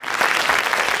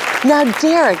Now,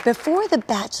 Derek, before The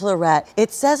Bachelorette, it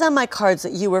says on my cards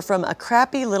that you were from a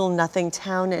crappy little nothing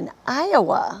town in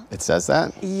Iowa. It says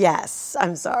that? Yes,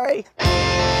 I'm sorry.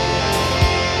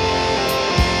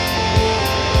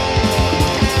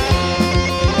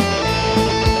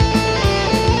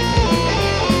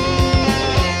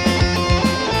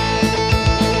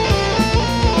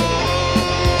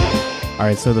 All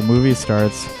right, so the movie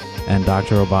starts and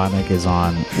Dr. Robotnik is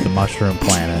on the Mushroom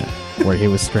Planet where he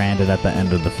was stranded at the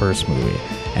end of the first movie.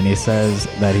 And he says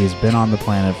that he's been on the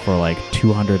planet for like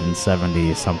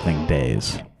 270 something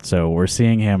days. So we're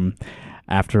seeing him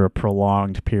after a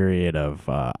prolonged period of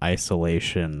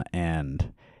isolation,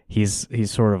 and he's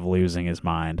sort of losing his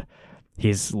mind.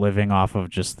 He's living off of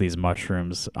just these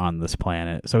mushrooms on this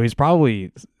planet. So he's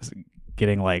probably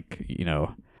getting like,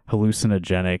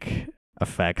 hallucinogenic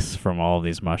effects from all of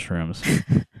these mushrooms.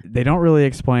 They don't really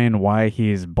explain why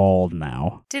he's bald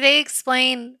now. Do they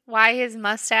explain why his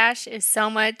mustache is so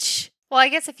much? Well, I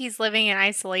guess if he's living in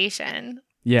isolation,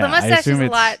 yeah, the mustache is a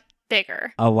lot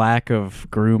bigger. A lack of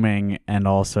grooming, and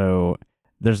also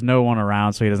there's no one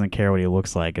around, so he doesn't care what he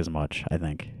looks like as much, I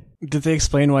think. Did they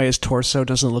explain why his torso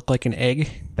doesn't look like an egg?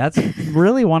 That's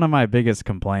really one of my biggest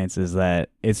complaints, is that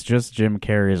it's just Jim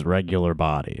Carrey's regular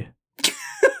body.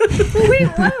 Wait,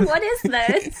 what is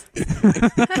this?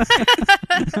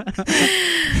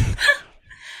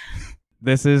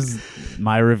 This is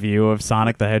my review of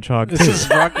Sonic the Hedgehog 2. This is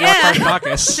Rock Hard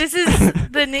Caucus. This is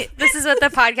what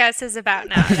the podcast is about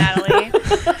now, Natalie.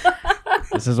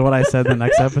 This is what I said the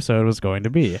next episode was going to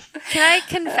be. Can I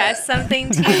confess something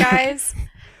to you guys?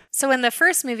 So when the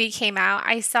first movie came out,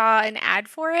 I saw an ad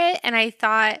for it, and I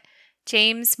thought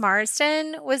James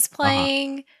Marsden was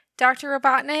playing Dr.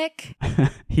 Robotnik.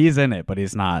 He's in it, but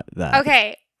he's not that.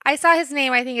 Okay. I saw his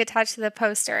name, I think, attached to the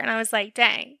poster, and I was like,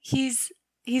 dang, he's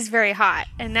very hot.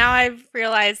 And now I've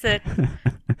realized that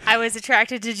I was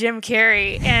attracted to Jim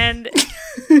Carrey, and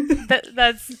that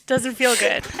doesn't feel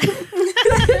good.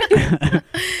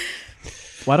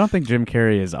 Well, I don't think Jim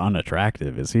Carrey is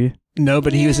unattractive, is he? No,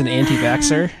 but he was an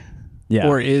anti-vaxxer. Yeah.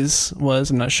 Or was,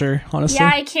 I'm not sure, honestly.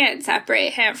 Yeah, I can't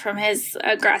separate him from his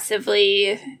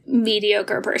aggressively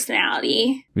mediocre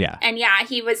personality. Yeah. And yeah, I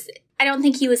don't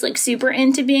think he was like super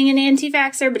into being an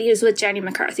anti-vaxxer, but he was with Jenny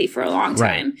McCarthy for a long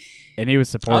time. Right. And he was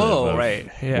supportive of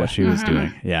what she was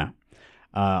doing. Yeah.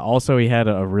 Also, he had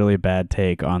a really bad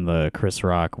take on the Chris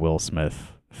Rock, Will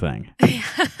Smith thing.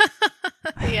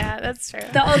 Yeah, that's true.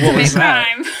 The ultimate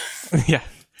crime. Yeah.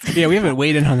 Yeah, we haven't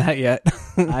weighed in on that yet.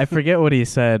 I forget what he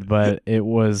said, but it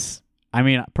was, I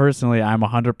mean, personally, I'm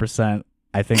 100%,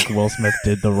 I think Will Smith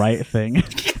did the right thing.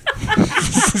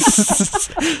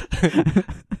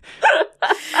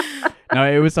 No,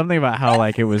 it was something about how,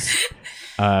 like, it was,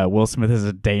 Will Smith is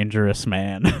a dangerous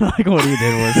man. Like, what he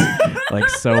did was, like,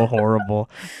 so horrible.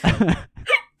 Come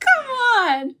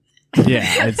on.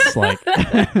 Yeah, it's like...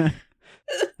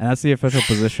 And that's the official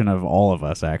position of all of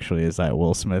us, actually, is that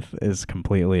Will Smith is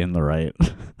completely in the right.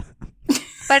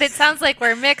 But it sounds like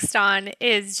we're mixed on,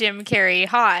 is Jim Carrey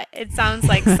hot? It sounds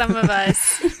like some of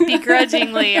us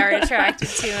begrudgingly are attracted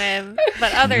to him,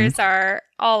 but others are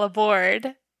all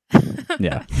aboard.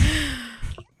 Yeah.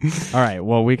 All right,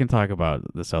 well, we can talk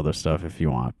about this other stuff if you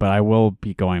want, but I will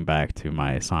be going back to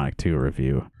my Sonic 2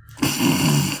 review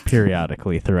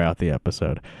periodically throughout the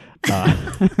episode.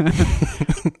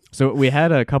 So we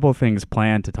had a couple things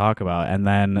planned to talk about, and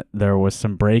then there was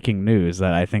some breaking news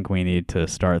that I think we need to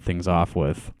start things off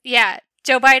with. Yeah,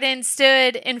 Joe Biden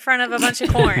stood in front of a bunch of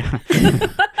corn.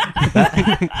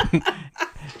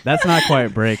 That's not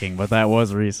quite breaking, but that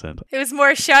was recent. It was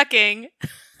more shocking.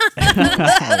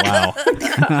 Wow.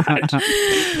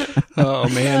 Oh,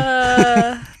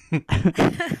 man.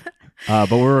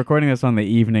 But we're recording this on the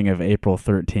evening of April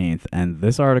 13th, and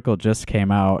this article just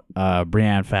came out.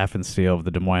 Brianne Pfaffenstiel of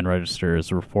the Des Moines Register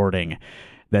is reporting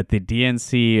that the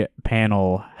DNC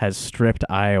panel has stripped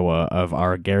Iowa of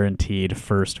our guaranteed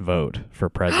first vote for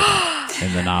president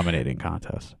in the nominating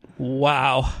contest.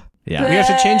 Wow. Yeah. We have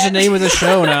to change the name of the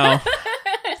show now.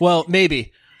 Well,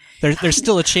 maybe. There's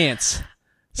still a chance.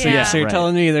 So, so you're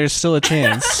telling me there's still a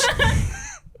chance.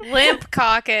 Limp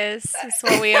caucus is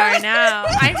what we are now.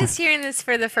 I'm just hearing this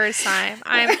for the first time.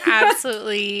 I'm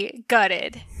absolutely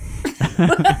gutted.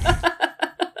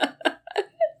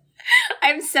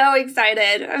 I'm so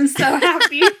excited. I'm so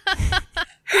happy.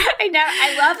 I know.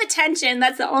 I love attention.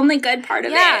 That's the only good part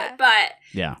of it. But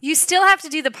yeah, you still have to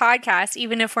do the podcast,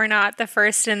 even if we're not the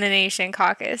first in the nation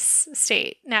caucus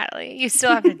state, Natalie. You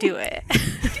still have to do it.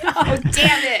 Oh,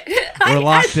 damn it. We're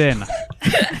locked in.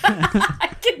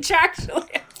 I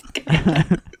contractually.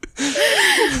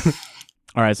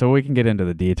 All right, so we can get into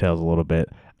the details a little bit.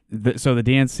 So the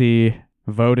DNC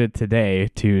voted today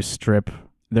to strip.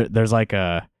 There's like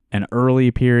an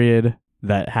early period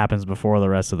that happens before the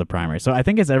rest of the primary. So I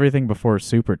think it's everything before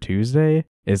Super Tuesday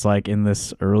is like in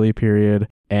this early period,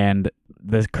 and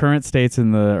the current states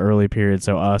in the early period.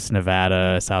 So us,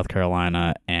 Nevada, South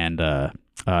Carolina, and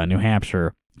New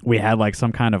Hampshire, we had like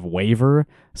some kind of waiver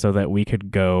so that we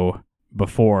could go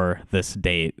before this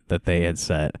date that they had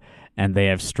set. And they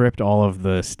have stripped all of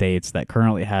the states that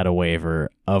currently had a waiver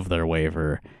of their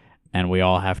waiver, and we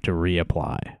all have to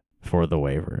reapply for the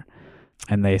waiver.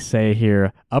 And they say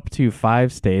here, up to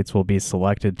 5 states will be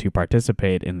selected to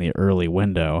participate in the early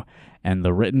window, and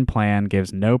the written plan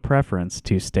gives no preference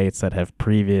to states that have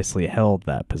previously held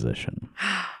that position.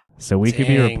 So we could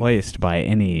be replaced by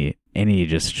any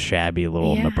just shabby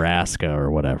little Nebraska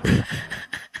or whatever.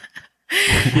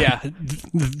 Yeah,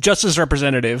 just as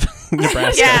representative,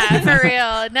 Nebraska. Yeah, for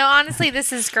real. No, honestly,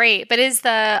 this is great. But is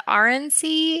the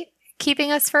RNC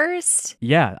keeping us first?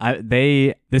 Yeah,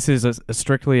 this is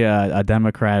strictly a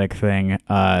Democratic thing.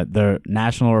 The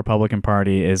National Republican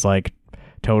Party is like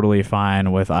totally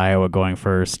fine with Iowa going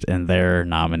first in their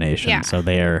nomination, so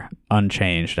they are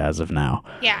unchanged as of now.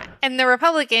 Yeah, and the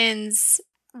Republicans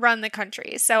run the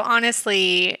country, so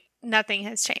honestly, nothing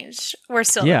has changed. We're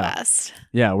still the best.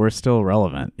 Yeah, we're still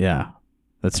relevant. Yeah,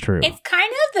 that's true. It's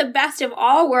kind of the best of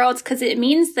all worlds because it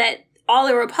means that all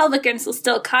the Republicans will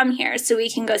still come here so we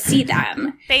can go see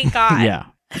them. Thank God. Yeah,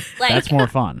 that's more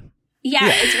fun.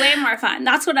 Yeah, it's way more fun.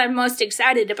 That's what I'm most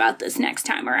excited about this next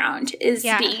time around is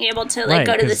being able to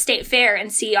go to the state fair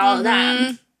and see all of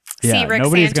them. Yeah, see Rick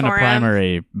nobody's going to Santorum.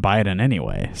 primary Biden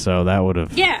anyway, so that would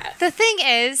have... Yeah. The thing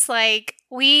is,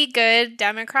 we good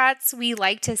Democrats, we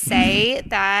like to say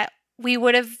that we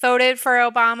would have voted for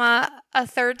Obama a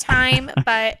third time,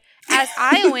 but as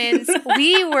Iowans,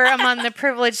 we were among the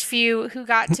privileged few who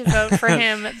got to vote for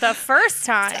him the first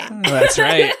time. That's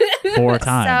right. 4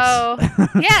 times.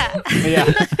 So, yeah.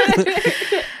 Yeah.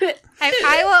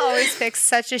 Iowa always picks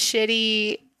such a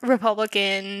shitty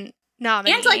Republican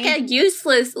nominee. And a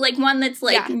useless, one that's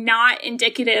not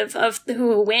indicative of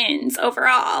who wins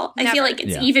overall. Never. I feel like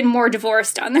it's even more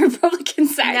divorced on the Republican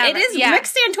side. Never. It is Rick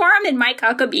Santorum and Mike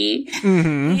Huckabee.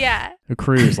 Mm-hmm. Yeah.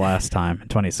 Cruz last time. In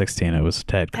 2016, it was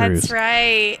Ted Cruz. That's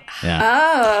right. Yeah.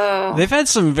 Oh. They've had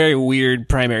some very weird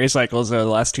primary cycles the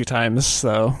last 2 times,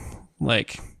 though.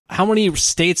 How many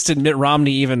states did Mitt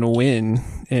Romney even win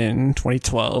in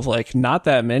 2012? Not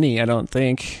that many, I don't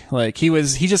think. He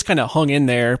just kind of hung in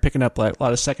there, picking up a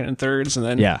lot of second and thirds, and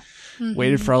then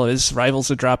waited for all of his rivals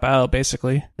to drop out,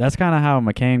 basically. That's kind of how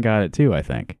McCain got it too, I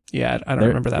think. Yeah, I don't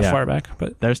remember that far back,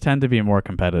 but theirs tend to be more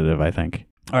competitive, I think.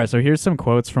 All right, so here's some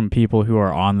quotes from people who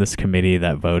are on this committee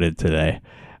that voted today.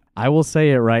 I will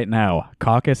say it right now.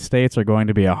 Caucus states are going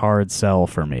to be a hard sell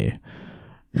for me.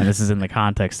 And this is in the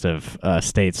context of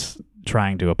states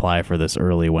trying to apply for this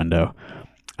early window.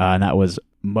 And that was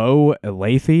Mo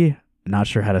Elathi. Not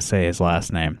sure how to say his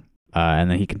last name. And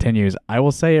then he continues, I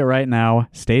will say it right now.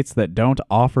 States that don't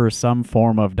offer some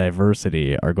form of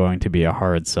diversity are going to be a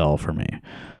hard sell for me.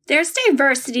 There's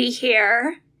diversity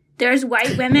here. There's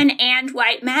white women and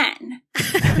white men.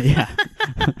 Yeah.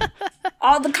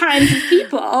 All the kinds of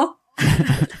people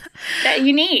that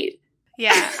you need.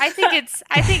 Yeah, I think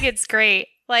it's great.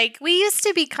 We used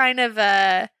to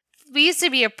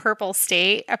be a purple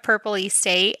state, a purpley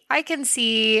state. I can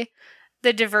see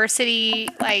the diversity,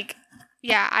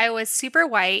 Iowa's super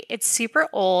white. It's super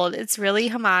old. It's really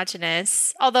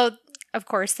homogenous. Although, of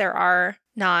course, there are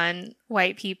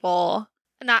non-white people.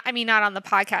 Not on the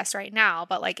podcast right now,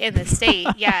 but in the state,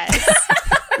 yes.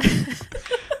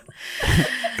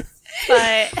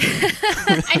 But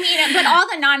but all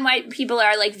the non-white people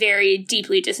are very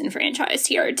deeply disanfranchised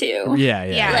here too.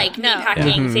 Yeah.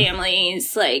 Meatpacking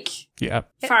families, farm workers.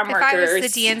 If I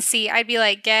was the DNC, I'd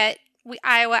be get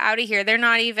Iowa out of here. They're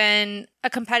not even a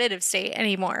competitive state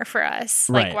anymore for us.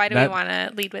 Right. Why do we want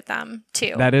to lead with them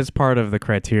too? That is part of the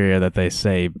criteria that they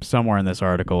say somewhere in this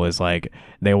article is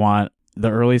they want the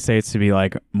early states to be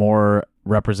more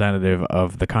representative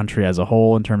of the country as a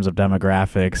whole in terms of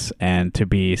demographics, and to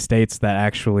be states that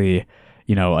actually,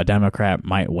 a Democrat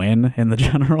might win in the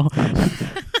general. The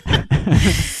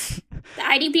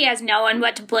IDP has no one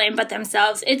but to blame but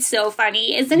themselves. It's so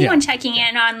funny. Is anyone checking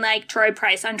in on Troy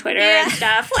Price on Twitter and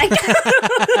stuff?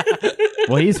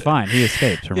 Well, he's fine. He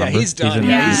escaped. Remember? Yeah, he's done.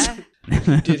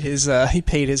 He did his. He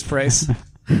paid his price.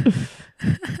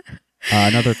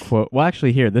 Another quote. Well,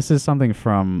 actually, here, this is something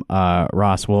from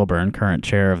Ross Wilburn, current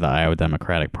chair of the Iowa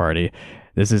Democratic Party.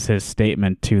 This is his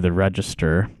statement to the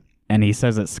Register. And he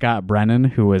says that Scott Brennan,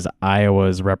 who was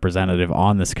Iowa's representative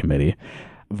on this committee,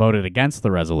 voted against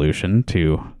the resolution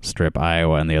to strip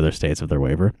Iowa and the other states of their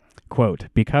waiver. Quote,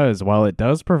 because while it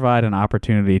does provide an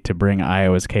opportunity to bring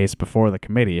Iowa's case before the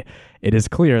committee, it is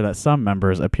clear that some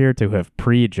members appear to have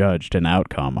prejudged an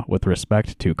outcome with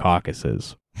respect to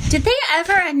caucuses. Did they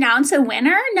ever announce a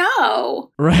winner?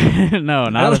 No. Right? No,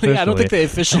 not officially. I don't think they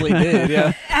officially did,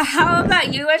 yeah. How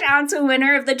about you announce a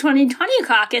winner of the 2020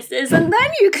 caucuses and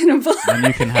then you can apply? Then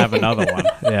you can have another one.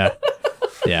 Yeah.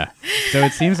 Yeah. So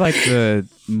it seems like the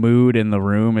mood in the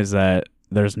room is that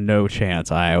there's no chance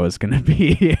Iowa's going to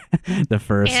be the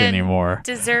first And anymore.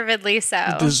 Deservedly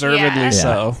so. Deservedly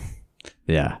so.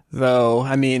 Yeah. Though,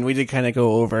 I mean, we did kind of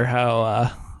go over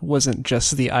how wasn't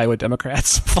just the Iowa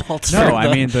Democrats' fault. No, for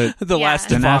I mean, the last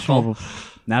the debacle.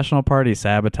 National Party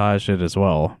sabotaged it as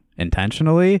well.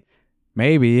 Intentionally?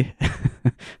 Maybe.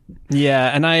 Yeah,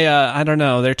 and I don't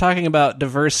know. They're talking about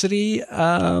diversity. We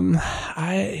all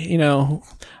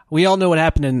know what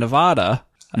happened in Nevada.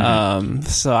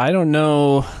 So I don't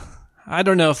know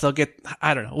if they'll get,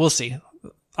 I don't know. We'll see.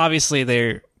 Obviously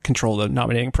they control the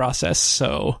nominating process,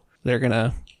 so they're going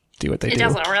to do what they do. It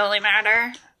doesn't really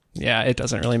matter. Yeah, it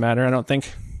doesn't really matter, I don't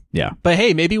think. Yeah. But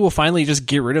hey, maybe we'll finally just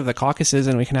get rid of the caucuses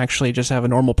and we can actually just have a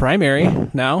normal primary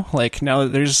now. Like, now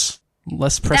that there's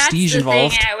less prestige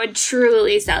involved. That's the thing I would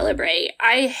truly celebrate.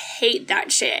 I hate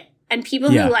that shit. And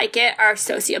people who like it are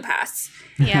sociopaths.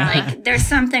 Yeah. Like, there's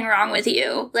something wrong with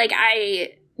you. Like,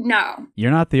 no.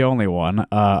 You're not the only one.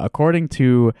 According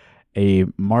to a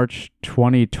March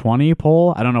 2020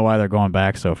 poll, I don't know why they're going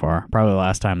back so far. Probably the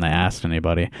last time they asked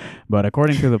anybody. But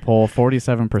according to the poll,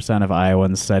 47% of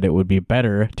Iowans said it would be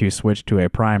better to switch to a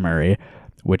primary,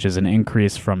 which is an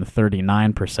increase from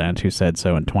 39% who said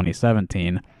so in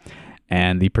 2017.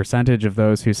 And the percentage of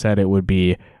those who said it would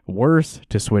be worse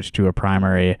to switch to a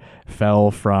primary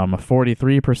fell from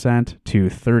 43% to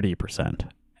 30%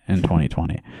 in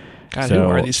 2020. God, who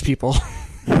are these people?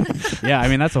 Yeah, I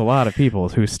mean, that's a lot of people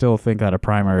who still think that a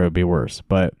primary would be worse.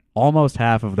 But almost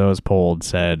half of those polled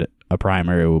said a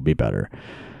primary would be better.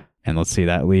 And let's see,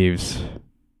 that leaves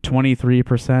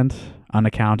 23%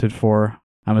 unaccounted for.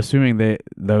 I'm assuming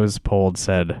those polled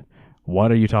said,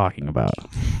 what are you talking about?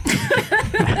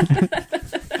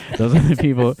 Those are the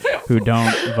people who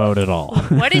don't vote at all.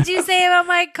 What did you say about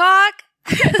my cock?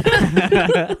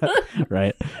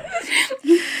 Right.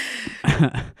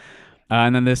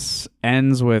 And then this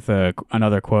ends with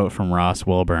another quote from Ross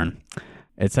Wilburn.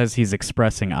 It says he's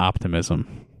expressing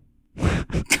optimism. What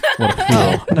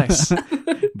a fool. Nice.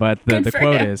 But the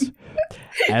quote is,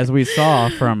 as we saw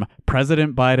from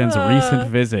President Biden's recent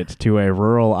visit to a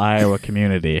rural Iowa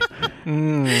community,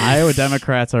 Iowa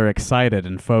Democrats are excited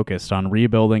and focused on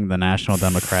rebuilding the National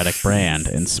Democratic brand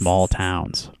in small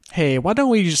towns. Hey, why don't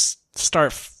we just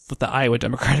start with the Iowa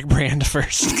Democratic brand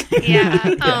first?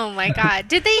 Yeah. Oh my God.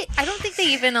 Did they? I don't think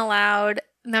they even allowed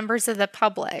members of the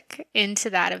public into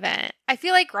that event. I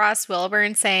feel like Ross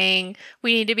Wilburn saying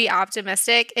we need to be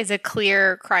optimistic is a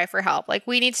clear cry for help. Like,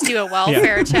 we need to do a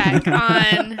welfare check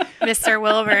on Mr.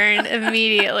 Wilburn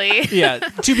immediately. Yeah,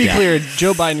 to be clear,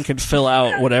 Joe Biden could fill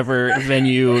out whatever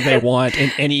venue they want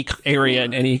in any area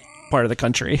in any part of the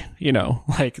country. You know,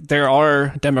 like, there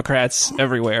are Democrats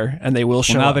everywhere and they will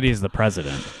show now up. that he's the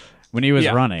president. When he was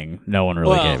running, no one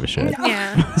really gave a shit.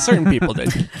 Yeah. Certain people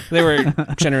did. They were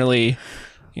generally,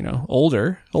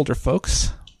 older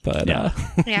folks. But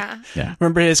Yeah.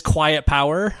 remember his quiet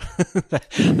power?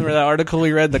 Remember that article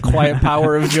we read, The Quiet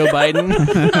Power of Joe Biden?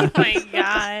 Oh my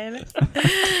God.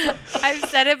 I've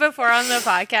said it before on the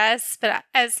podcast, but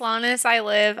as long as I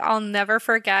live, I'll never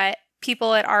forget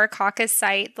people at our caucus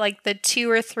site, like the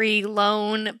 2 or 3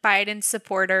 lone Biden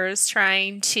supporters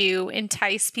trying to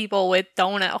entice people with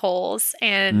donut holes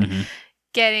and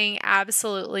getting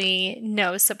absolutely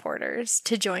no supporters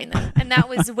to join them. And that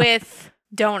was with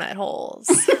donut holes.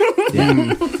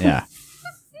 Yeah.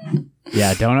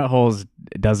 Yeah, donut holes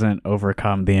doesn't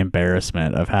overcome the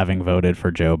embarrassment of having voted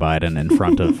for Joe Biden in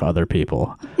front of other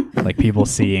people. Like, people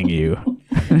seeing you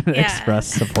express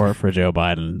support for Joe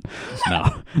Biden.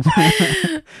 No.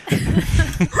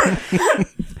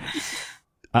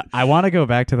 I want to go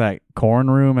back to that corn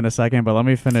room in a second, but let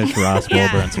me finish Ross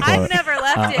Wilburn's quote. I've never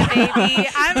left it, baby.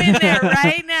 I'm in there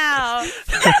right now.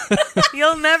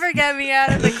 You'll never get me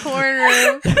out of the corn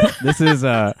room. This is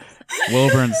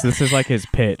Wilburn's. This is like his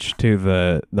pitch to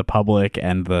the public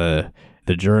and the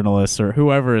journalists or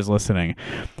whoever is listening.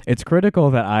 It's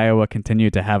critical that Iowa continue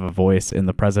to have a voice in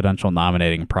the presidential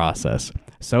nominating process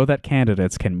so that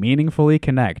candidates can meaningfully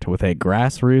connect with a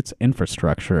grassroots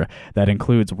infrastructure that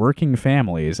includes working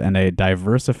families and a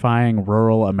diversifying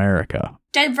rural America.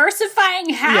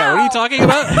 Diversifying how? Yeah, what are you talking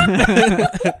about? What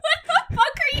the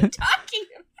fuck are you talking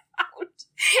about?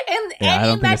 in Yeah, I any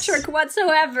don't think it's- metric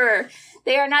whatsoever.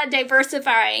 They are not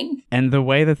diversifying. And the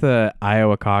way that the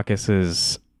Iowa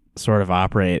caucuses sort of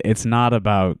operate, it's not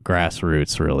about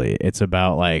grassroots, really. It's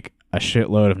about like a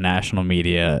shitload of national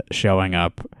media showing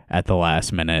up at the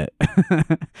last minute,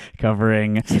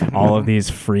 covering all of these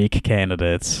freak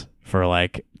candidates for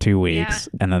like 2 weeks,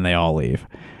 and then they all leave.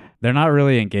 They're not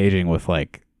really engaging with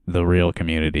like the real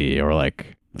community, or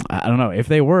like, I don't know. If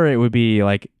they were, it would be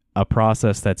like a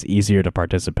process that's easier to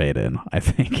participate in, I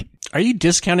think. Are you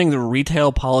discounting the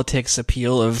retail politics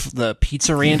appeal of the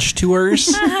Pizza Ranch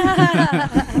tours?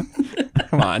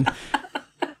 Come on.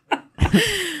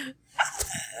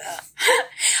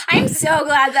 I'm so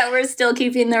glad that we're still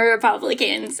keeping the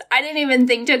Republicans. I didn't even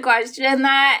think to question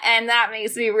that, and that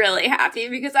makes me really happy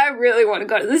because I really want to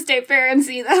go to the state fair and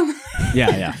see them.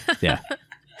 Yeah.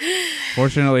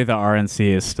 Fortunately, the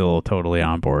RNC is still totally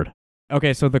on board.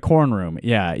 Okay, so the corn room.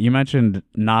 Yeah, you mentioned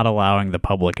not allowing the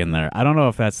public in there. I don't know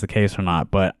if that's the case or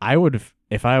not, but I would,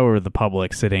 if I were the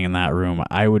public sitting in that room,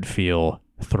 I would feel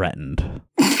threatened.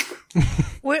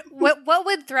 What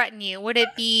would threaten you? Would it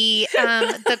be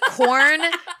the corn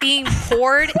being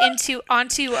poured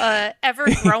onto a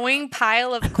ever-growing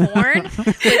pile of corn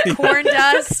with corn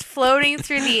dust floating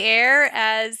through the air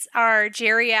as our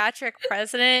geriatric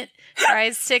president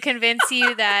tries to convince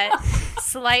you that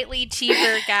slightly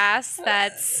cheaper gas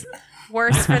that's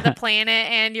worse for the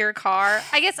planet and your car?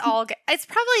 I guess it's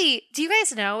probably, do you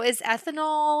guys know, is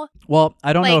ethanol Well,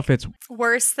 I don't know if it's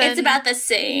worse than... It's about the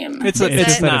same. just that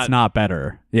it's not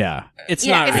better. Yeah. It's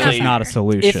Yeah, not it's really. It's not a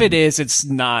solution. If it is, it's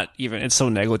not even. It's so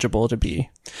negligible to be,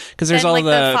 because there's than, all like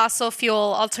the fossil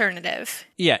fuel alternative.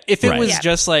 yeah. If it Right. was Yeah.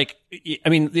 just like, I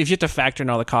mean, if you have to factor in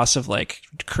all the costs of like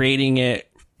creating it,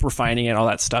 refining it, all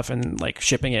that stuff, and like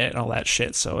shipping it and all that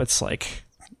shit, so it's like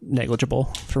negligible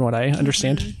from what I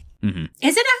understand.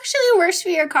 Is it actually worse for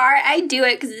your car? I do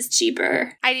it because it's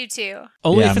cheaper. I do too.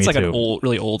 Only Yeah, if it's me like too. an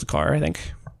really old car, I think.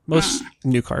 Most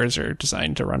new cars are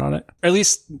designed to run on it. Or at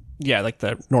least, yeah, like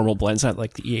the normal blends, not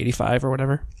like the E85 or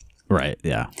whatever. Right,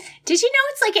 yeah. Did you know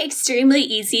it's like extremely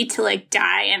easy to like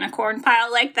die in a corn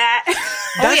pile like that?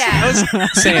 Yeah. I was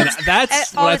saying,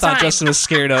 that's All what I the thought time. Justin was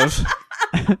scared of.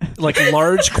 Like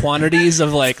large quantities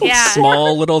of like Yeah.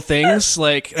 small little things.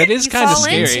 Like, it is You kind of fall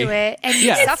scary. into it and you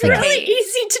Yeah. It's It's suffocate. really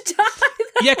easy to die.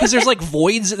 Yeah, because there's like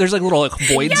voids. There's like little like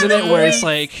voids in it where it's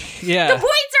like, The yeah, points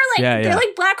are like Yeah, they're yeah.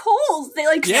 like black holes. They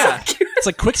like yeah, suck you. it's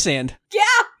like quicksand. Yeah.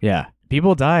 Yeah.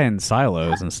 People die in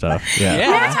silos and stuff. Yeah. Yeah.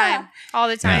 All the time. All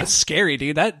the time. It's scary,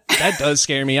 dude. That does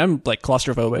scare me. I'm like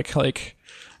claustrophobic. Like,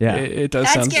 Yeah. it does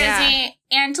That sound. scares Yeah. me.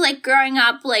 And like growing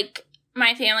up, like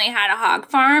my family had a hog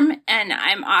farm, and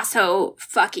I'm also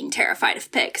fucking terrified of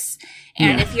pigs.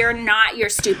 And if you're not, you're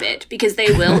stupid because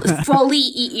they will fully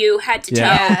eat you head to toe.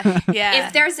 Yeah.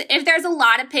 Yeah. If there's a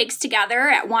lot of pigs together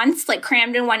at once, like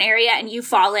crammed in one area, and you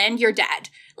fall in, you're dead.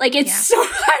 Like it's so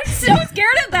I'm so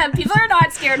scared of them. People are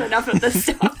not scared enough of this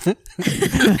stuff. They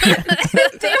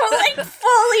will like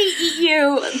fully eat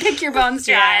you, pick your bones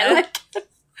dry. Yeah. Like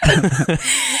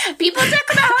people talk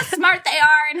about how smart they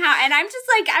are and I'm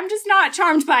just not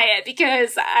charmed by it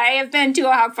because I have been to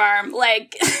a hog farm.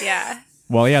 Like yeah.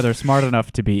 Well, yeah, they're smart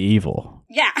enough to be evil.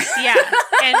 yeah. Yeah,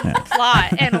 and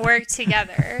plot and work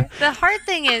together. The hard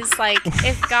thing is, like,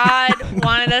 if God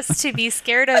wanted us to be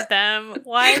scared of them,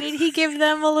 why did he give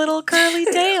them a little curly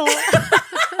tail?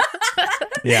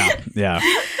 Yeah. Yeah.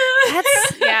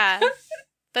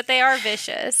 But they are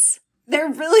vicious. They're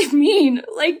really mean.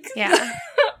 Like Yeah.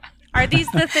 Are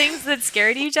these the things that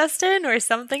scared you, Justin, or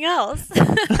something else?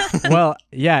 Well,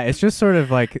 yeah, it's just sort of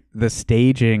like the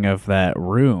staging of that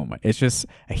room. It's just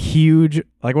a huge,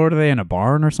 like, what are they, in a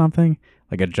barn or something?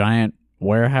 Like a giant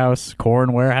warehouse,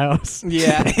 corn warehouse?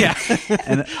 Yeah, yeah.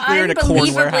 And They're in a corn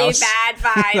unbelievably warehouse. bad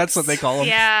vibes. That's what they call them.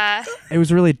 Yeah. it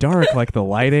was really dark. Like, the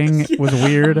lighting was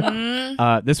weird.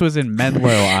 This was in Menlo,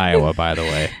 Iowa, by the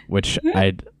way, which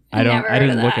I Never heard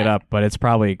didn't of look that. it up, but it's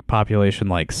probably population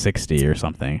like 60 or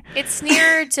something. It's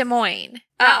near Des Moines.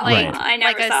 Oh, Right. I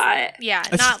never like saw it. Yeah,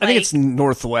 It's- not I think like it's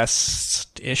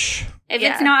northwest-ish. If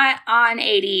Yeah. it's not on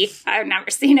 80, I've never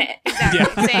seen it.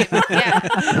 exactly same.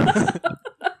 Yeah.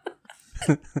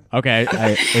 Okay,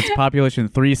 it's population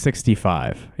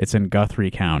 365. It's in Guthrie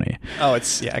County. Oh,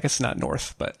 it's, yeah, I guess not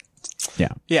north, but Yeah.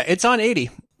 yeah, it's on 80.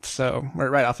 So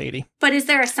we're right off 80. But is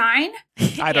there a sign?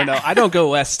 I don't know. I don't go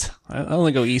west. I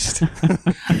only go east.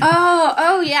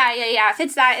 Oh, yeah.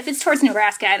 If it's towards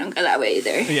Nebraska, I don't go that way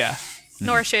either. Yeah.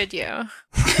 Nor should you.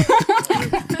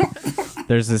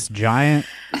 There's this giant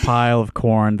pile of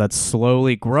corn that's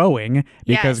slowly growing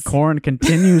because Yes. corn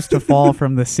continues to fall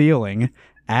from the ceiling,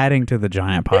 adding to the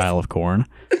giant pile of corn.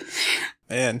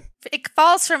 Man. It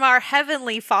falls from our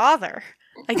heavenly Father.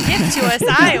 A gift to us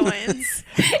Iowans.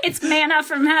 It's manna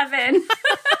from heaven.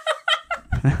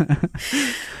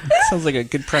 Sounds like a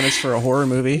good premise for a horror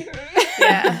movie.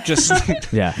 Yeah. Just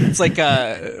Yeah. it's like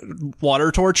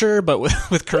water torture, but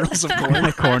with kernels of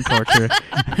corn. Corn torture.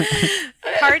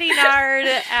 Hardy Nard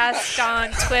asked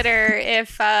on Twitter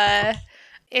if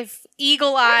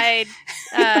eagle-eyed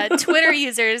Twitter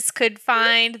users could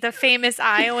find the famous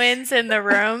Iowans in the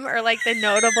room, or like the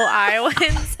notable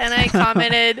Iowans, and I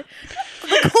commented,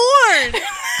 the corn!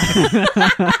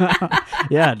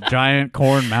 Yeah, giant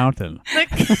corn mountain.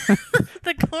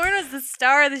 The corn was the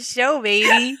star of the show,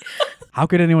 baby. How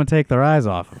could anyone take their eyes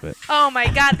off of it? Oh my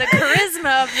god, the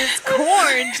charisma of this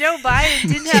corn. Joe Biden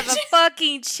didn't have a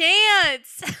fucking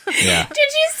chance. Yeah. Did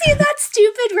you see that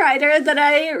stupid writer that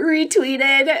I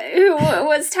retweeted who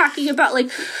was talking about like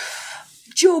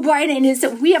Joe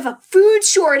Biden we have a food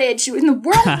shortage in the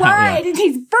worldwide and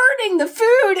he's burning the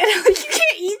food, and I'm like, you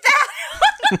can't eat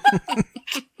that.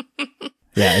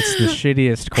 Yeah, it's the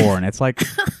shittiest corn. It's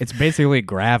basically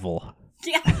gravel.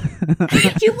 Yeah.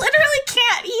 You literally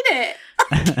can't eat it.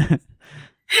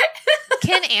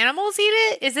 Can animals eat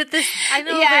it? Is it this? I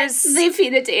know Yes, there's. they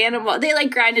feed it to animals. They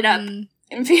like grind it up and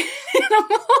feed it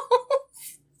animals.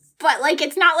 But like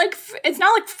it's not like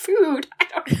food. I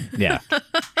don't. Yeah.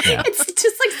 Yeah. It's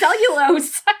just like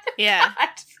cellulose. Yeah.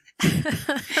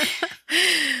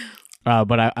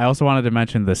 But I also wanted to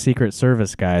mention the Secret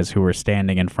Service guys who were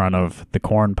standing in front of the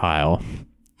corn pile.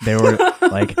 They were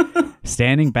like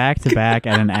standing back to back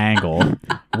at an angle.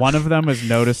 One of them was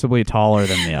noticeably taller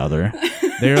than the other.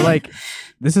 They were like,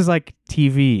 this is like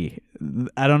TV.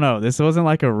 I don't know. This wasn't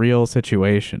like a real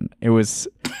situation. It was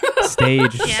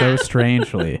staged so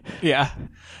strangely. Yeah.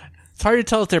 It's hard to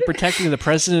tell if they're protecting the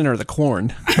president or the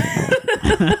corn.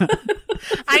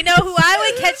 I know who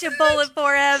I would catch a bullet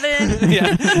for, Evan.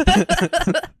 Yeah.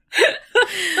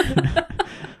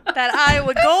 That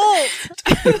Iowa gold.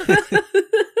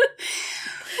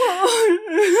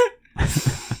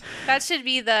 That should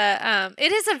be the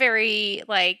it is a very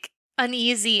like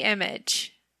uneasy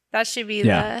image. That should be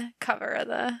the cover of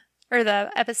the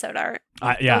episode art.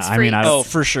 Yeah, Those I mean, Oh,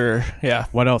 for sure. Yeah.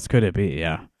 what else could it be?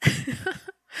 Yeah.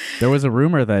 There was a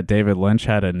rumor that David Lynch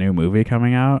had a new movie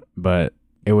coming out, but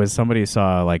it was somebody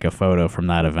saw like a photo from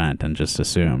that event and just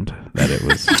assumed that it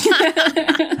was.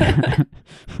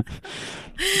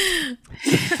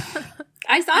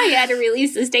 I saw he had to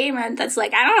release a statement that's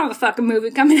like, I don't have a fucking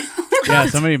movie coming out. Yeah,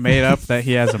 somebody made up that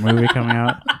he has a movie coming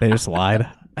out. They just lied.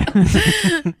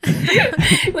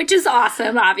 Which is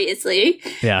awesome, obviously.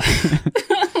 Yeah.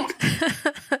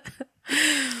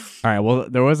 All right, well,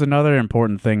 there was another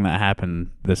important thing that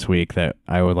happened this week that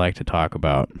I would like to talk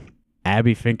about.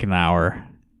 Abby Finkenauer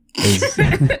is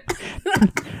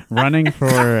running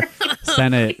for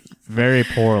Senate very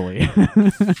poorly. Yeah.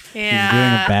 She's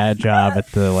doing a bad job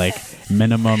at the like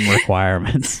minimum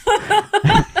requirements.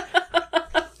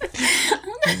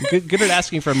 Good at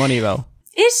asking for money, though.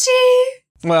 Is she?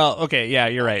 Well, okay, yeah,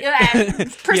 you're right.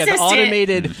 Persistent. The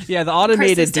automated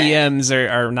Persistent. DMs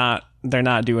are not, they're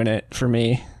not doing it for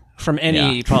me. From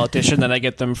any politician that I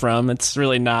get them from, it's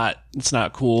really not, it's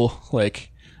not cool.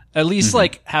 Like, at least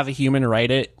like have a human write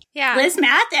it. Yeah. Liz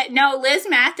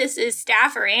Mathis's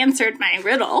staffer answered my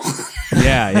riddle.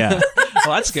 Yeah.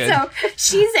 Well, that's good. So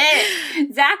she's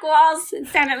it. Zach Walls,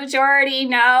 Senate Majority,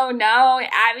 no.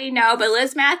 Abby, no. But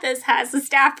Liz Mathis has a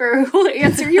staffer who will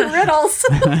answer your riddles.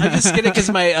 I just get it because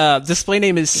my display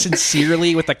name is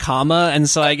Sincerely with a comma, and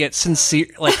so I get sincere,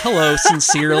 like hello,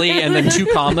 sincerely, and then 2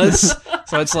 commas.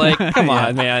 So it's like, come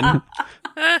on, man.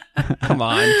 Come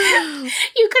on.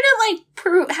 You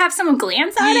couldn't have someone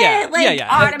glance at it,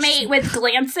 automate with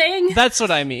glancing. That's what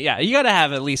I mean. Yeah, you got to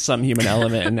have at least some human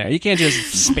element in there. You can't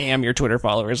just spam your Twitter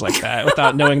followers like that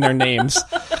without knowing their names.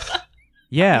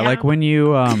 Yeah, like when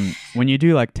you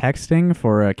do like texting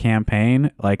for a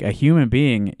campaign, like a human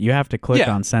being, you have to click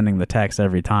on sending the text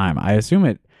every time. I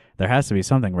assume there has to be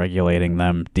something regulating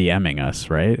them DMing us,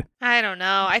 right? I don't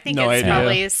know. I think No it's idea.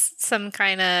 probably some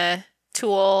kind of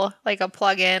tool, like a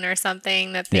plugin or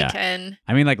something that they can.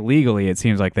 I mean, like legally, it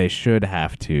seems like they should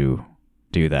have to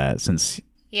do that since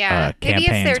Maybe if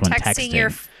campaigns they're when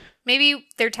texting maybe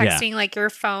they're texting like your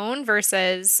phone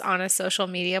versus on a social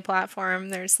media platform.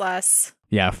 There's less.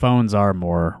 Yeah, phones are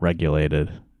more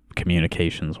regulated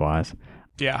communications wise.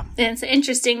 Yeah. And it's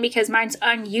interesting because mine's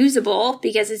unusable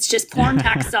because it's just porn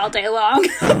text all day long.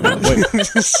 You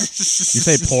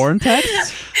say porn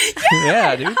text?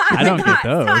 Yeah, dude. I don't get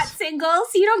those. Hot singles.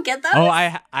 You don't get those? Oh,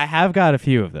 I have got a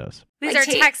few of those. These Like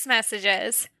are text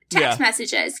messages. Text Yeah.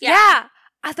 messages. Yeah.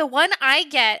 The one I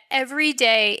get every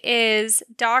day is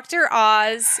Dr.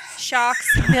 Oz shocks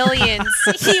millions.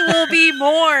 He will be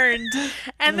mourned.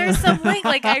 And there's some link,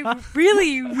 like, I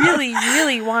really, really,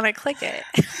 really want to click it.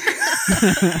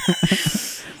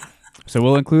 So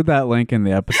we'll include that link in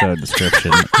the episode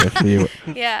description if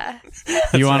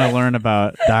you want to learn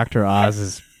about Dr.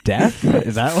 Oz's death.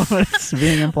 Is that what's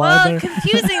being implied there?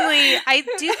 Confusingly, I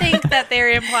do think that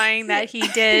they're implying that he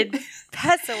did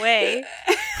pass away.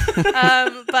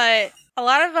 But a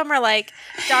lot of them are like,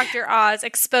 Dr. Oz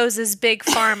exposes Big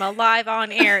Pharma live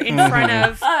on air in front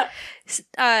of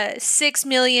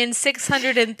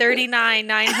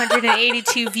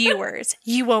 6,639,982 viewers.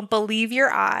 You won't believe your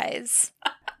eyes.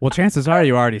 Well, chances are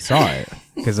you already saw it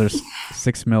because there's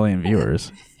 6 million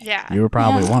viewers. Yeah. You were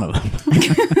probably one of them.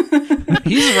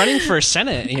 He's running for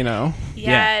Senate, you know.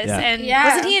 Yes, Yeah. and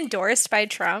wasn't he endorsed by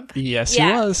Trump? Yes, Yeah.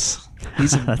 he was.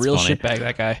 He's a real funny. shitbag,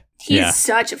 that guy. He's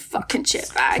such a fucking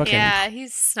shitbag. Fucking Yeah,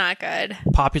 he's not good.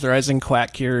 popularizing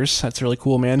quack cures. That's really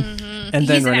cool, man. And then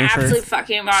He's an running absolute for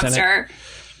fucking monster.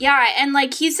 Yeah, and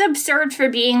like he's absurd for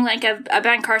being like a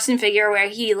Ben Carson figure where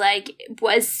he like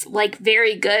was like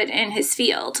very good in his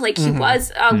field. Like he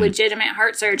was a legitimate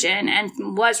heart surgeon and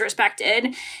was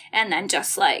respected, and then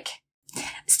just like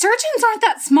surgeons aren't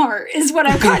that smart is what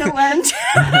I've kind of learned.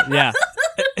 Yeah.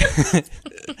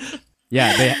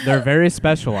 Yeah, they're very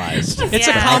specialized. It's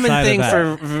a Yeah. common Outside of thing that.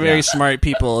 for very smart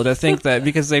people to think that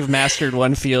because they've mastered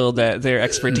one field that their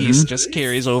expertise just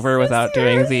carries over without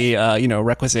doing the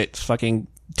requisite fucking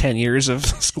 10 years of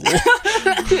school.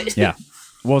 Yeah.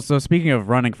 Well, so speaking of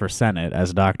running for Senate,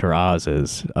 as Dr. Oz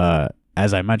is,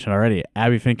 as I mentioned already,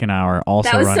 Abby Finkenauer also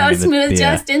That was running so in smooth, the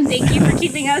Justin. Thank you for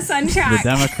keeping us on the track.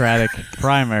 Democratic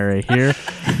primary here.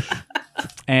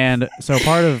 And so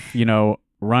part of,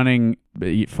 running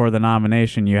for the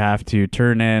nomination, you have to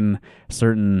turn in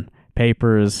certain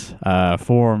papers,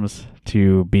 forms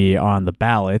to be on the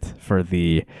ballot for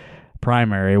the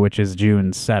primary, which is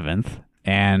June 7th.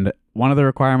 And one of the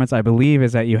requirements, I believe,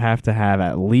 is that you have to have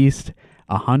at least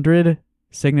 100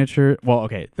 signature. Well,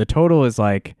 okay, the total is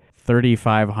like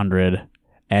 3,500,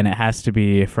 and it has to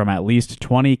be from at least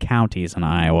 20 counties in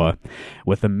Iowa,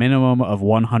 with a minimum of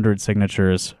 100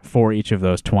 signatures for each of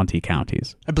those 20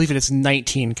 counties. I believe it is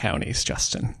 19 counties,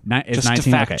 Justin. It's Just 19?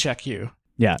 to fact Okay. check you.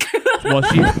 Yeah. Well,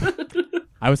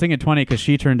 I was thinking 20 because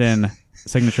she turned in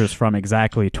signatures from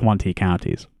exactly 20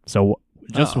 counties. So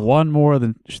just one more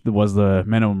than was the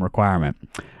minimum requirement.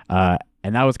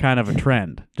 And that was kind of a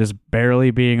trend, just barely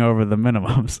being over the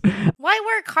minimums. Why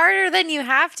work harder than you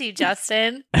have to,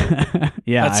 Justin?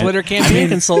 Yeah, That's what her campaign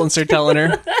consultants are telling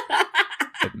her.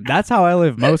 that's how I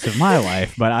live most of my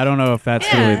life, but I don't know if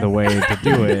that's really the way to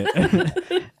do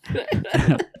it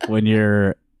when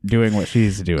you're doing what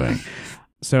she's doing.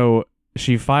 So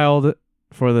she filed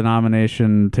for the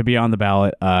nomination to be on the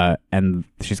ballot, and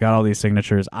she's got all these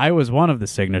signatures. I was one of the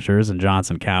signatures in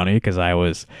Johnson County because I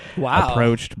was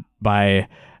approached by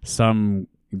some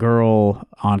girl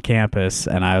on campus,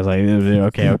 and I was like,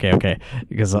 okay,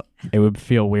 because it would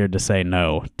feel weird to say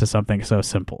no to something so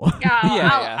simple.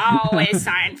 I'll always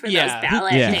sign for those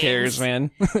ballot Who things. cares, man?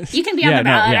 You can be on the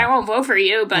ballot. I won't vote for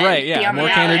you, but Right, be on the more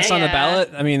ballot. candidates on the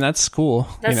ballot. I mean, that's cool.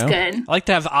 That's good. I like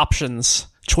to have options,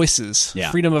 choices,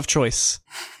 freedom of choice.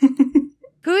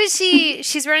 Who is she?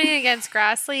 She's running against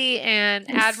Grassley and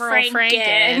Admiral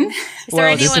Franken. Is there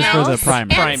Well, This anyone is else? for the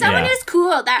primary. And someone who's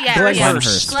cool. That Yeah,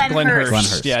 Glenn Glenn Hurst.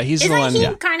 Hurst. Yeah, he's Isn't the one.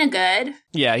 he kind of good?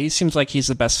 Yeah, he seems like he's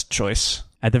the best choice.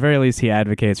 At the very least, he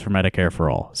advocates for Medicare for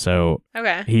all, so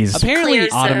Okay. he's Apparently, Clear,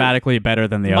 so- automatically better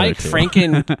than the Mike other two.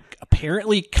 Franken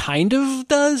apparently kind of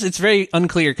does. It's very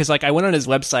unclear because like I went on his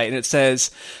website and it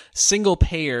says single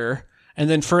payer,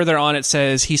 and then further on it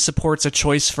says he supports a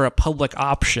choice for a public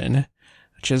option,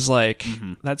 which is like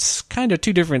that's kind of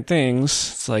two different things.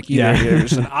 It's like either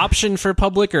there's an option for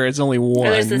public or it's only one. Or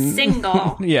there's a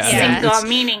single. Yeah. Single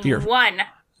meaning You're- one.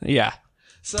 Yeah.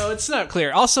 So it's not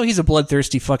clear. Also, he's a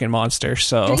bloodthirsty fucking monster.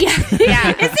 So Yeah. Is he like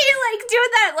doing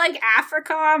that like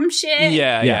Africom shit?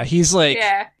 yeah. He's like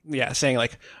saying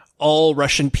like all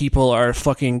Russian people are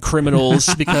fucking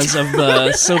criminals because of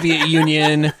the Soviet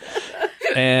Union.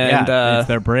 And it's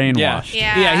their brainwashed.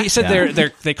 Yeah. He said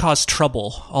they cause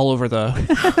trouble all over the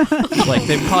like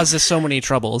they've caused us so many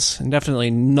troubles, and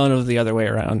definitely none of the other way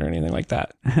around or anything like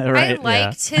that. Right, I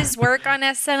liked his work on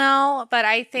SNL, but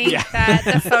I think that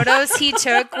the photos he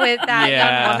took with that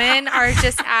young woman are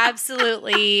just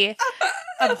absolutely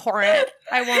abhorrent.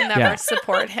 I will never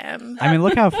support him. I mean,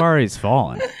 look how far he's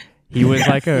fallen. He was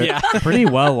like a Yeah. pretty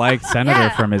well-liked senator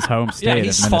from his home state. Yeah, of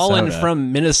he's Minnesota. fallen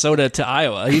from Minnesota to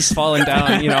Iowa. He's fallen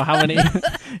down, how many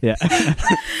yeah.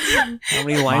 how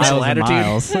many lines Miles of and latitude?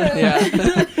 miles. Yeah.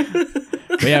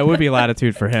 But yeah, it would be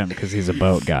latitude for him because he's a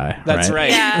boat guy. That's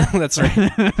right. Yeah. That's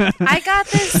right. I got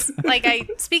this,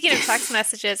 speaking of text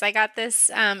messages, I got this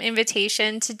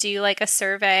invitation to do like a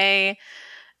survey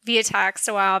via text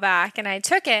a while back, and I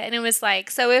took it, and it was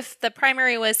like, so if the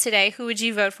primary was today, who would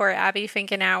you vote for? Abby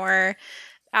Finkenauer,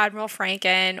 Admiral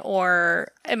Franken,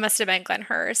 or it must have been Glenn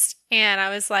Hurst. And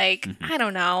I was like, I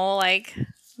don't know, like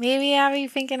maybe Abby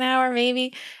Finkenauer,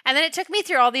 maybe. And then it took me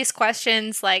through all these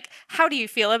questions like, how do you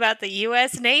feel about the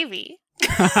U.S. Navy?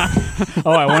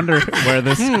 Oh, I wonder where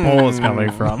this poll is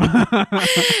coming from.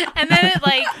 And then it,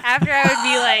 like, after I would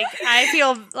be like, I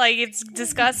feel like it's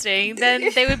disgusting,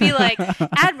 then they would be like,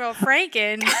 Admiral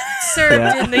Franken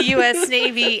served in the U.S.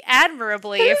 Navy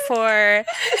admirably for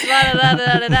da da da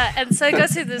da da da. And so it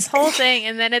goes through this whole thing,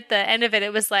 and then at the end of it,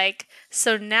 it was like,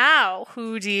 so now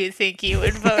who do you think you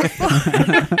would vote for?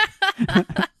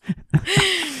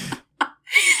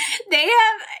 They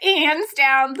have hands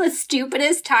down the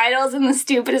stupidest titles and the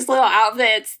stupidest little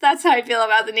outfits. That's how I feel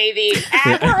about the Navy.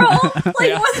 Admiral?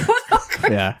 Like,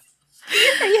 what? Yeah.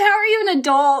 How are you an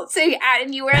adult?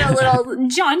 And you wear a little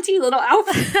jaunty little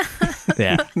outfit.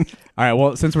 Yeah. All right.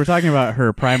 Well, since we're talking about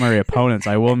her primary opponents,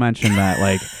 I will mention that,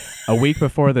 like, a week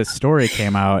before this story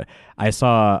came out, I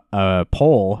saw a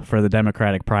poll for the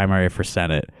Democratic primary for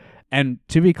Senate. And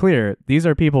to be clear, these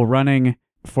are people running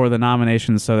for the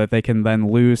nominations so that they can then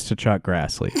lose to Chuck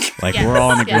Grassley. Like, we're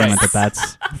all in agreement that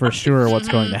that's for sure what's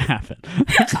going to happen.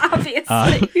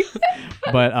 Obviously.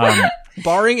 But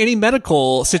Barring any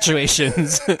medical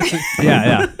situations.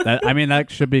 yeah. That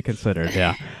should be considered,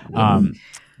 yeah.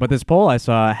 But this poll I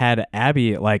saw had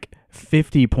Abby like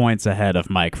 50 points ahead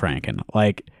of Mike Franken.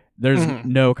 Like, there's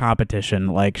no competition.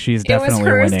 Like, she's definitely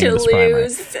winning this primary.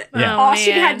 Lose. Yeah. All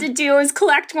she had to do was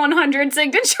collect 100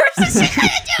 signatures.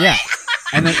 Yeah.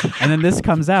 And then this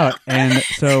comes out, and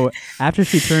so after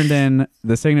she turned in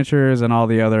the signatures and all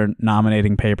the other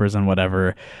nominating papers and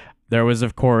whatever, there was,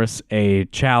 of course, a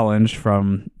challenge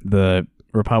from the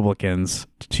Republicans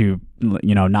to,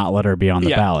 not let her be on the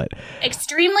ballot.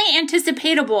 Extremely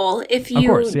anticipatable if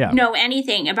you know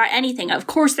anything about anything. Of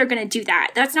course they're going to do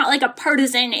that. That's not like a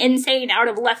partisan, insane, out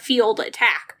of left field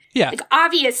attack. Yeah. Like,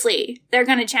 obviously, they're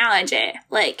going to challenge it.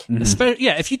 Like,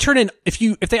 if you turn in, if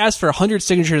they ask for 100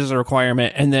 signatures as a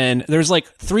requirement, and then there's like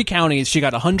 3 counties, she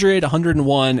got 100,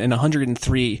 101, and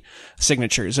 103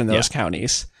 signatures in those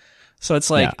counties. So it's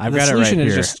like, I've the got solution it right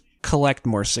is here. just collect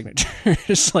more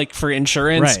signatures, like for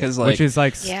insurance, because like, which is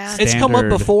like it's come up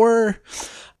before.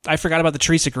 I forgot about the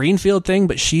Teresa Greenfield thing,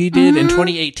 but she did in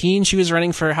 2018. She was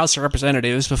running for House of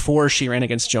Representatives before she ran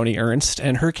against Joni Ernst,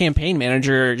 and her campaign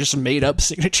manager just made up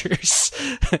signatures.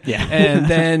 Yeah. And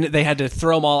then they had to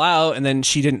throw them all out, and then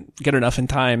she didn't get enough in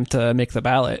time to make the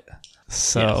ballot.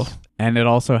 So, and it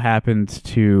also happened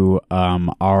to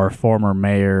our former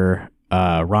mayor,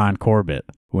 Ron Corbett,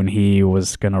 when he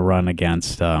was going to run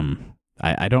against,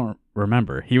 I don't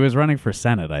remember. He was running for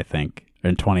Senate, I think,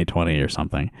 in 2020 or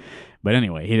something. But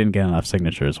anyway, he didn't get enough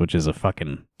signatures, which is a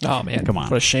fucking... Oh, man. Come on.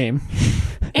 What a shame.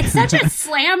 it's such a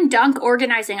slam dunk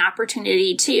organizing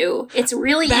opportunity, too. It's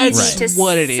really easy to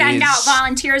send out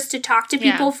volunteers to talk to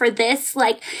people for this.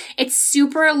 Like, it's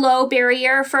super low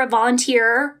barrier for a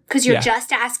volunteer because you're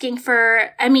just asking for...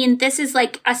 I mean, this is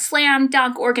like a slam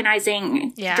dunk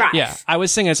organizing drive. Yeah, I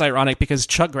was saying it's ironic because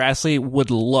Chuck Grassley would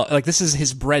love... Like, this is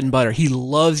his bread and butter. He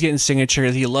loves getting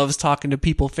signatures. He loves talking to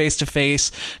people face to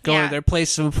face, going to their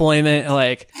place of employment.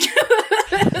 Like,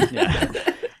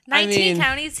 19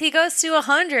 counties, he goes to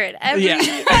 100 all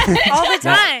the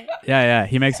time. Yeah,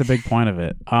 he makes a big point of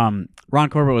it. Ron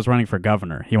Corbett was running for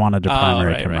governor. He wanted to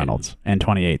primary Kim Reynolds in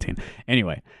 2018.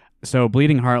 Anyway, so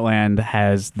Bleeding Heartland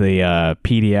has the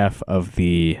PDF of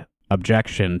the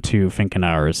objection to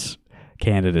Finkenauer's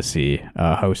candidacy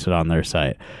hosted on their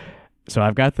site. So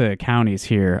I've got the counties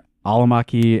here.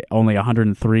 Alamaki, only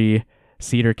 103.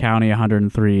 Cedar County,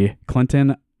 103.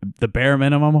 Clinton, the bare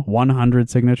minimum, 100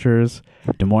 signatures.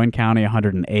 Des Moines County,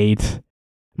 108.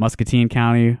 Muscatine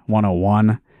County,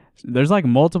 101. There's like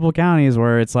multiple counties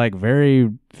where it's like very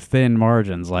thin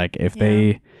margins. Like if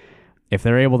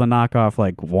they're able to knock off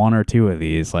like 1 or 2 of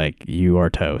these, like you are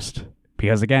toast.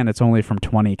 Because again, it's only from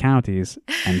 20 counties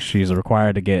and she's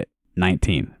required to get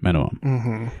 19 minimum.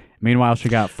 Mm-hmm. Meanwhile, she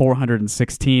got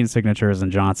 416 signatures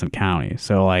in Johnson County.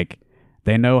 So like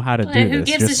they know how to do this. Who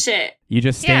gives a shit? You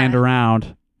just stand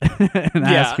around and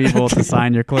ask people to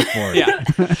sign your clipboard. Yeah.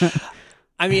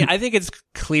 I mean, I think it's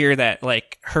clear that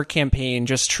like her campaign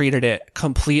just treated it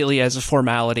completely as a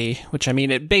formality, which I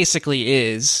mean, it basically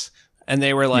is. And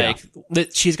they were like,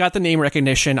 that she's got the name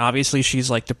recognition. Obviously, she's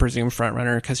like the presumed front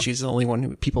runner because she's the only one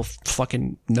who people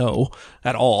fucking know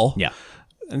at all. Yeah.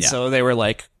 And so they were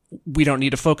like, we don't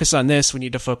need to focus on this. We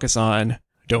need to focus on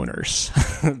donors.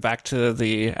 Back to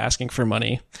the asking for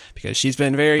money, because she's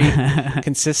been very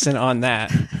consistent on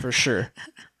that for sure.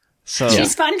 So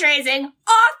she's fundraising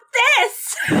off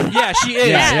this. Yeah, she is.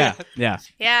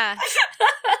 Yeah.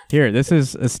 Here, this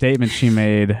is a statement she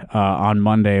made on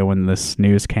Monday when this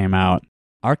news came out.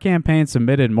 Our campaign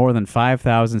submitted more than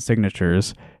 5,000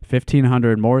 signatures,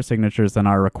 1,500 more signatures than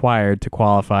are required to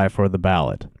qualify for the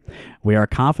ballot. We are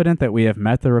confident that we have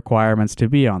met the requirements to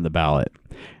be on the ballot.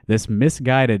 This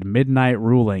misguided midnight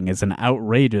ruling is an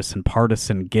outrageous and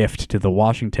partisan gift to the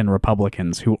Washington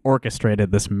Republicans who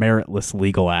orchestrated this meritless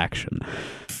legal action.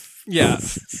 Yeah.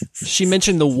 She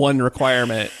mentioned the one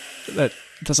requirement that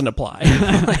doesn't apply.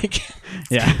 Like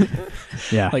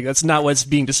that's not what's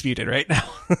being disputed right now.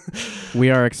 We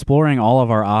are exploring all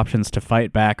of our options to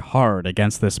fight back hard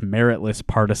against this meritless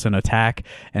partisan attack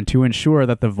and to ensure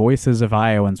that the voices of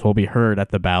Iowans will be heard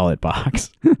at the ballot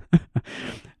box.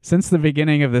 Since the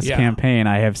beginning of this campaign,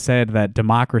 I have said that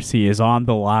democracy is on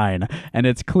the line, and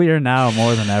it's clear now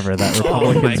more than ever that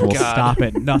Republicans will stop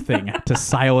at nothing to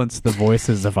silence the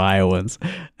voices of Iowans.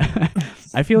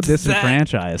 I feel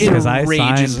disenfranchised because I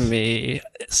signed me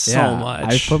so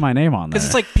much. I put my name on there. Because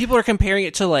it's like people are comparing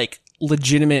it to like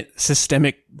legitimate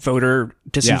systemic voter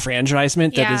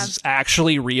disenfranchisement that is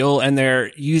actually real, and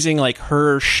they're using like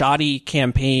her shoddy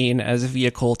campaign as a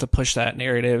vehicle to push that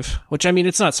narrative, which I mean,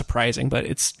 it's not surprising, but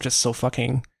it's just so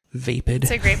fucking vapid.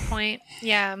 It's a great point.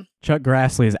 Yeah. Chuck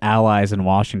Grassley's allies in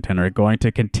Washington are going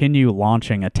to continue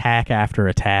launching attack after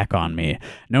attack on me,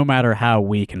 no matter how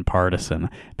weak and partisan,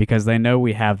 because they know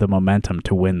we have the momentum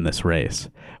to win this race.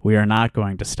 We are not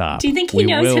going to stop. Do you think he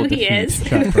knows who he is?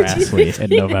 Chuck Grassley in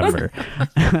November.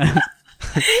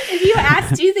 If you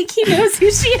ask, do you think he knows who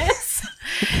she is?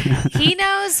 He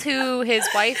knows who his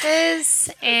wife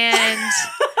is, and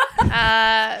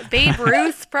Babe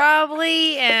Ruth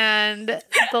probably, and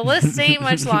the list ain't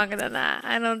much longer than that.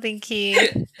 I don't think he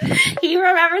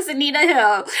remembers Anita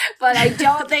Hill, but I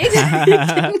don't think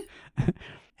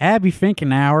Abby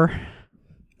Finkenauer.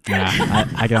 Nah,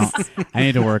 I don't. I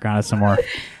need to work on it some more.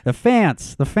 The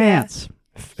fence.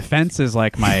 Fence is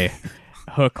like my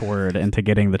hook word into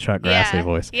getting the Chuck Grassley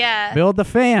voice. Yeah. Build the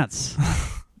fence.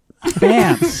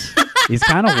 Fence. He's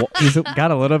got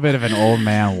a little bit of an old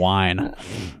man whine.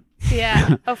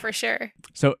 Yeah. Oh, for sure.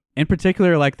 So in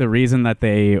particular, like the reason that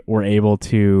they were able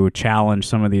to challenge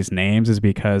some of these names is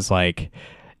because like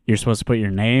you're supposed to put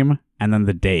your name and then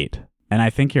the date. And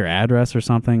I think your address or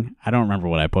something. I don't remember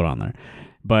what I put on there.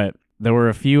 But there were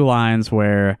a few lines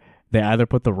where they either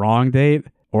put the wrong date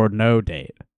or no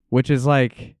date, which is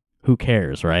like, who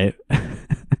cares, right?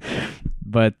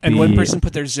 But and one person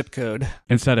put their zip code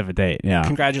instead of a date. Yeah.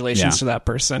 Congratulations to that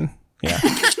person. Yeah.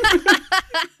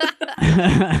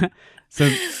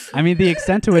 So, I mean, the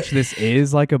extent to which this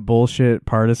is like a bullshit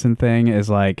partisan thing is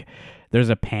like there's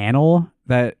a panel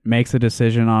that makes a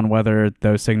decision on whether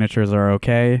those signatures are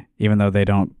okay, even though they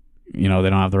don't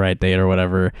have the right date or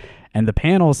whatever. And the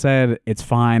panel said it's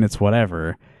fine, it's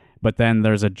whatever. But then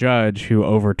there's a judge who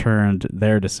overturned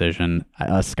their decision.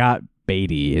 Scott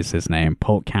Beatty is his name,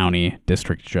 Polk County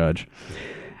District Judge.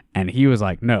 And he was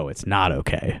like, no, it's not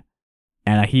okay.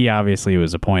 And he obviously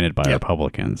was appointed by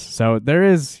Republicans. So there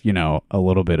is, a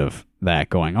little bit of that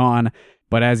going on.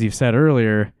 But as you've said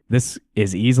earlier, this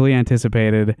is easily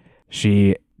anticipated.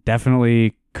 She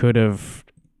definitely could have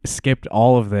skipped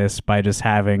all of this by just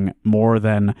having more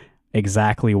than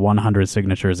exactly 100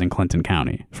 signatures in Clinton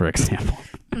County, for example.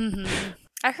 Mm-hmm.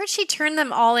 I heard she turned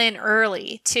them all in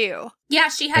early, too. Yeah,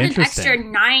 she had an extra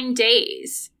 9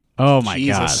 days. Oh my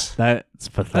God. That's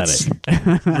pathetic.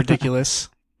 That's ridiculous.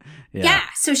 Yeah,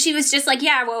 so she was just like,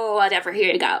 yeah, whatever,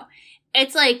 here you go.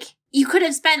 It's like, you could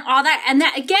have spent all that, and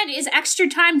that, again, is extra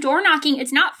time door knocking.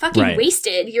 It's not fucking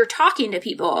wasted. You're talking to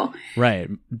people. Right.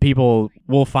 People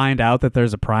will find out that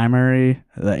there's a primary,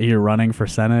 that you're running for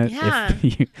Senate. Yeah.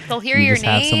 They'll hear your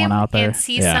name and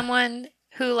see someone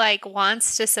who, like,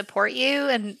 wants to support you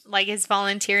and, like, is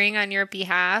volunteering on your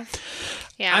behalf.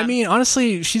 Yeah. I mean,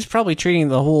 honestly, she's probably treating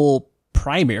the whole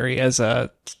primary as a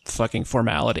fucking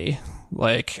formality.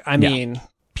 Like, I mean,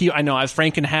 I know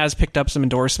Franken has picked up some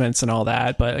endorsements and all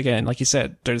that, but again, like you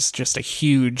said, there's just a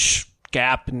huge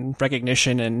gap in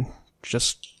recognition and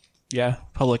just,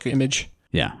 public image.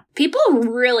 Yeah. People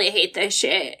really hate this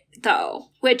shit, though,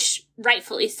 which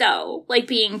rightfully so, like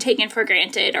being taken for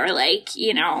granted or like,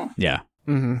 Yeah.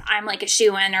 I'm like a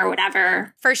shoo-in or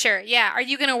whatever. For sure. Yeah. Are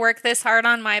you going to work this hard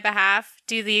on my behalf?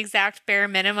 Do the exact bare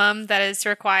minimum that is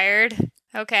required?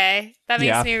 Okay. That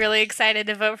makes me really excited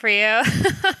to vote for you.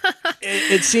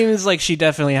 It seems like she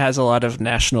definitely has a lot of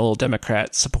national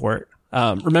Democrat support.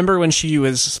 Remember when she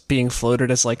was being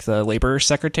floated as like the labor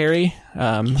secretary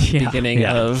beginning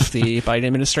of the Biden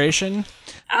administration?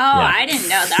 Oh, I didn't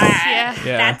know that.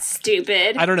 Yeah. That's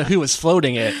stupid. I don't know who was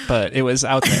floating it, but it was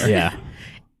out there. Yeah.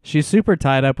 She's super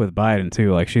tied up with Biden,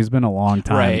 too. Like, she's been a long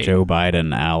time Joe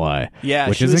Biden ally. Yeah,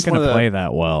 which isn't going to play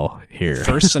that well here.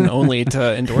 First and only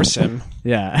to endorse him.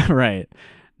 Yeah, right.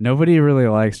 Nobody really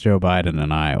likes Joe Biden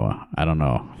in Iowa. I don't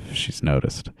know if she's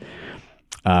noticed.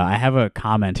 I have a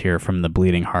comment here from the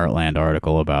Bleeding Heartland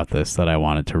article about this that I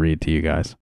wanted to read to you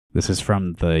guys. This is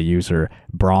from the user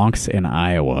Bronx in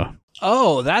Iowa.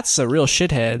 Oh, that's a real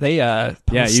shithead. They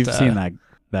post, you've seen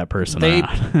that person. They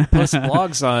post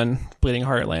blogs on Bleeding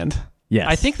Heartland. Yes,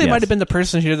 I think they might have been the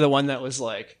person who did the one that was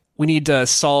like, we need to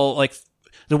solve, like,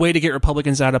 the way to get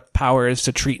Republicans out of power is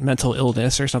to treat mental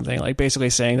illness or something. Like, basically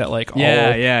saying that, like, all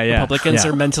Republicans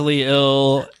are mentally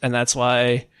ill, and that's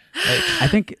why. Like, I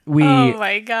think we. Oh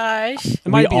my gosh!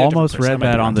 We almost read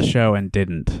that on the show and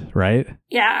didn't, right?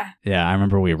 Yeah. Yeah, I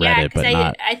remember we read it, but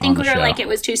not. I think on we the were show. like it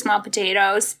was too small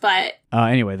potatoes, but.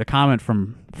 Anyway, the comment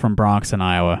from Bronx in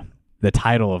Iowa. The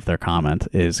title of their comment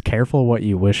is "Careful What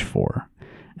You Wish For,"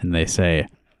 and they say,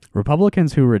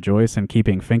 "Republicans who rejoice in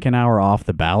keeping Finkenauer off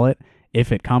the ballot,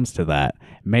 if it comes to that,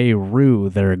 may rue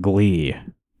their glee."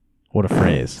 What a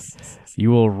phrase!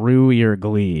 You will rue your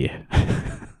glee.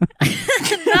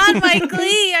 Not my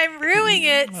glee. I'm ruining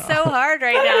it so hard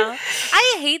right now.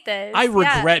 I hate this. I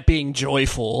regret being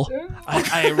joyful.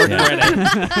 I regret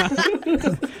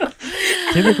it.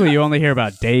 Typically, you only hear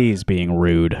about days being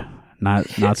rude, not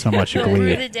so much glee.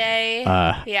 Rue the day.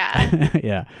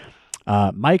 Yeah.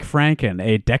 Mike Franken,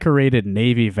 a decorated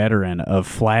Navy veteran of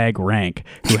flag rank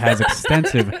who has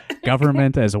extensive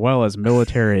government as well as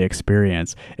military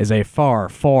experience, is a far,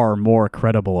 far more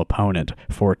credible opponent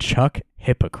for Chuck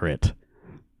Hypocrite.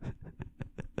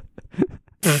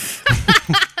 That's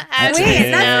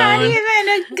not even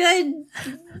a good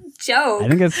joke. I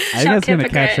think it's going to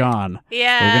catch on.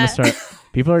 Yeah. We're going to start.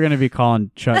 People are going to be calling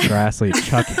Chuck Grassley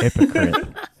Chuck Hypocrite.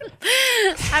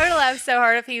 I would laugh so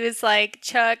hard if he was like,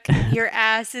 Chuck, your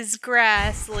ass is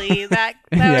Grassley. That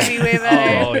would be way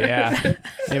better. Oh, yeah.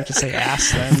 You have to say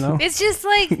ass then, though. It's just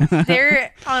like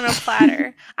they're on a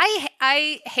platter.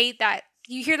 I hate that.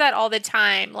 You hear that all the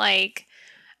time. Like,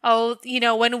 oh,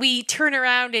 when we turn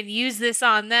around and use this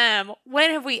on them, when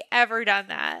have we ever done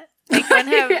that? Like, when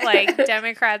have like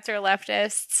Democrats or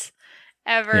leftists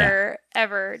ever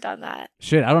done that?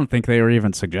 Shit, I don't think they were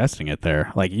even suggesting it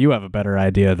there. Like, you have a better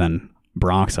idea than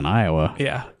Bronx in Iowa.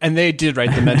 Yeah, and they did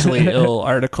write the mentally ill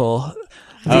article.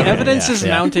 The evidence is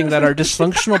mounting that our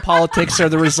dysfunctional politics are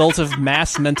the result of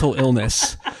mass mental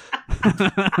illness.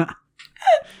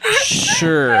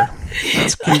 Sure,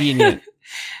 that's convenient.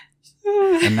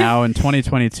 And now in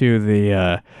 2022,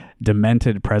 the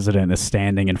demented president is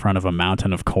standing in front of a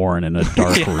mountain of corn in a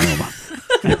dark room.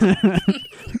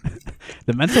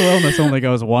 The mental illness only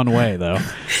goes one way, though.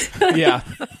 Yeah.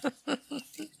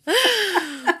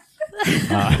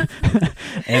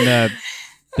 And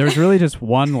there's really just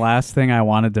one last thing I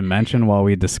wanted to mention while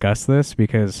we discuss this,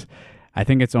 because I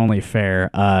think it's only fair.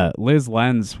 Liz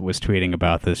Lenz was tweeting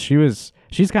about this. She's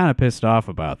kind of pissed off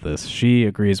about this. She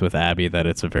agrees with Abby that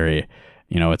it's a very,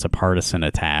 it's a partisan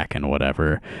attack and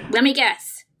whatever. Let me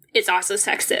guess. It's also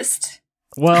sexist.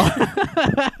 Well,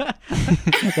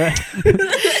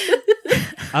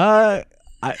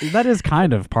 that is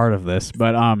kind of part of this,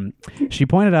 but she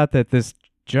pointed out that this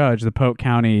judge, the Polk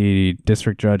County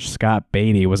District Judge Scott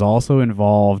Beatty, was also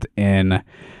involved in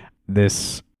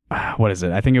this. What is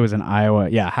it? I think it was in Iowa.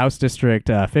 Yeah, House District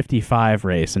 55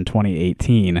 race in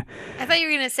 2018. I thought you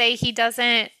were going to say he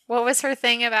doesn't. What was her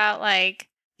thing about, like,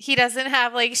 he doesn't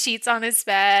have, like, sheets on his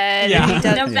bed? Yeah. He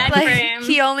doesn't, No bed frame.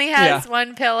 He only has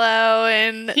one pillow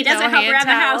and He doesn't no help around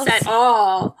the house at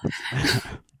all.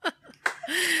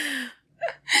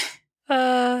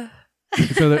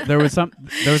 So there was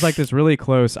like this really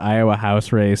close Iowa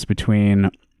House race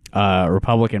between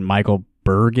Republican Michael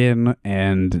Bergen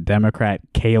and Democrat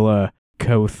Kayla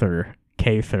Cather.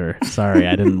 Sorry,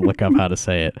 I didn't look up how to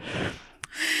say it.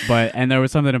 And there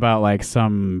was something about like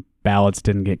some ballots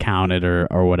didn't get counted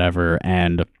or whatever,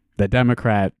 and the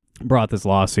Democrat brought this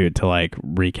lawsuit to like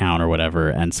recount or whatever,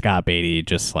 and Scott Beatty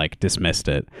just like dismissed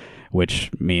it,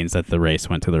 which means that the race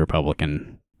went to the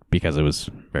Republican because it was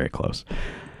very close.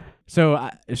 So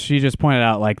she just pointed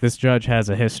out like this judge has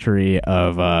a history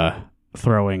of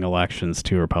throwing elections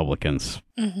to Republicans.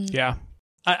 Mm-hmm. Yeah.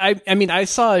 I mean, I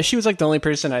saw, she was like the only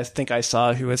person I think I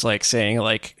saw who was like saying,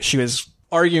 like, she was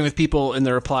arguing with people in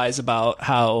the replies about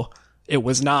how it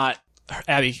was not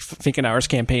Abby Finkenauer's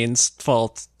campaign's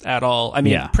fault at all. I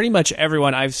mean, pretty much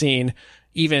everyone I've seen,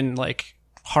 even like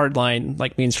hardline,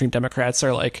 like mainstream Democrats,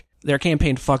 are like, their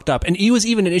campaign fucked up. And it was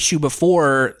even an issue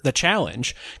before the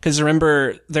challenge. Because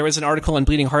remember, there was an article in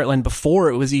Bleeding Heartland before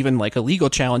it was even like a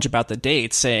legal challenge about the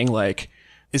dates, saying like,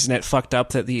 isn't it fucked up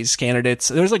that these candidates,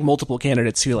 there's like multiple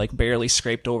candidates who like barely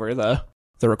scraped over the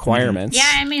requirements.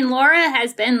 Yeah, I mean, Laura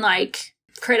has been like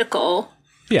critical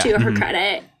to her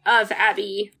credit of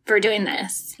Abby for doing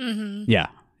this. Yeah.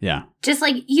 Just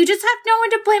like, you just have no one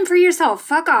to blame for yourself.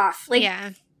 Fuck off.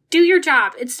 Like, do your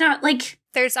job. It's not like,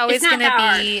 there's always going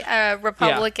to be a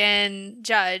Republican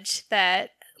judge that,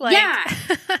 like,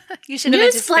 you should have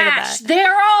anticipated that.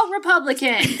 They're all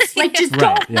Republicans. Like, just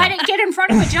don't let it get in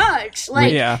front of a judge.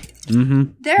 Like,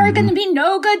 there are going to be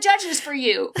no good judges for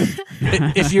you.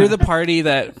 If you're the party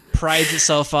that prides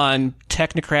itself on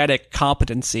technocratic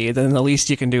competency, then the least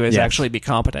you can do is actually be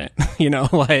competent. You know,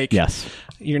 like,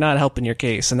 you're not helping your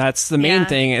case. And that's the main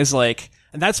thing is like,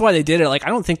 and that's why they did it. Like, I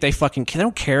don't think they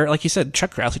don't care. Like you said,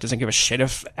 Chuck Grassley doesn't give a shit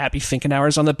if Abby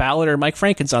Finkenauer's on the ballot or Mike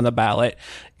Franken's on the ballot.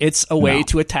 It's a way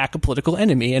to attack a political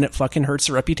enemy, and it fucking hurts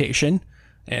the reputation.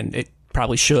 And it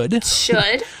probably should.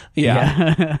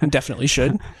 Definitely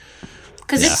should.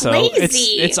 Because it's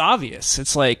lazy. It's obvious.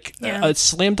 It's like a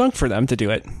slam dunk for them to do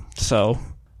it. So,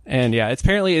 and it's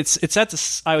apparently it's at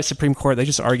the Iowa Supreme Court. They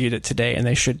just argued it today, and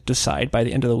they should decide by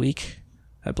the end of the week,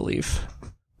 I believe.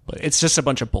 It's just a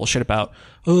bunch of bullshit about,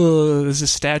 is a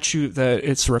statute that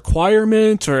it's a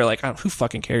requirement, or like, who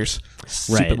fucking cares?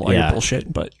 Stupid lawyer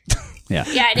bullshit, but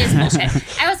it is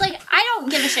bullshit. I was like, I don't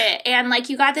give a shit. And like,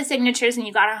 you got the signatures and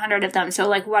you got 100 of them, so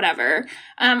like, whatever.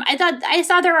 I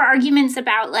saw there were arguments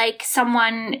about like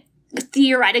someone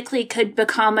theoretically could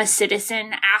become a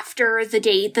citizen after the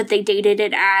date that they dated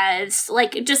it as.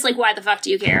 Like, just like, why the fuck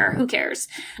do you care? Who cares?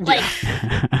 Like,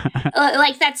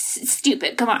 like that's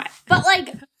stupid. Come on. But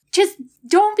like, just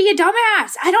don't be a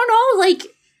dumbass. I don't know. Like,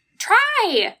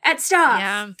 try at stuff.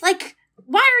 Yeah. Like,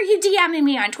 why are you DMing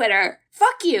me on Twitter?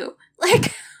 Fuck you.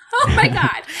 Like, oh my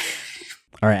God.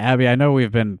 All right, Abby, I know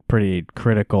we've been pretty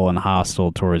critical and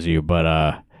hostile towards you,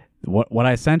 but what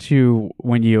I sent you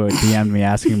when you DM'd me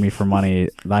asking me for money,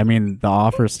 I mean, the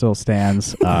offer still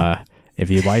stands. If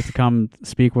you'd like to come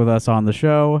speak with us on the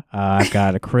show, I've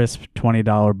got a crisp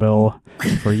 $20 bill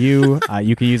for you.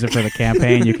 You can use it for the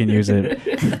campaign. You can use it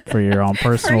for your own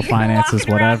personal finances,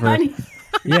 whatever.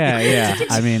 Yeah.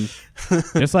 I mean,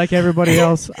 just like everybody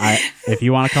else, if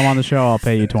you want to come on the show, I'll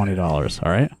pay you $20.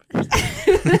 All right?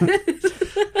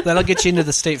 That'll get you into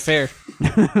the state fair.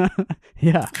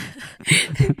 Yeah.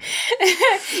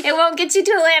 It won't get you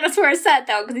to Atlantis for a set,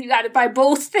 though, because you got to buy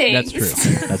both things.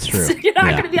 That's true. So you're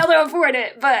not going to be able to afford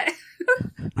it, but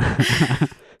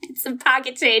it's some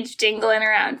pocket change jingling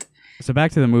around. So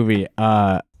back to the movie.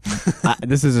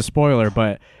 This is a spoiler,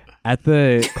 but at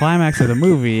the climax of the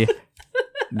movie,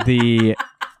 the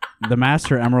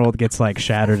Master Emerald gets like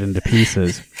shattered into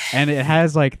pieces, and it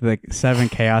has like the 7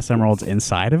 Chaos Emeralds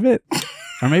inside of it.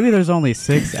 Or maybe there's only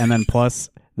 6, and then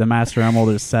plus the Master Emerald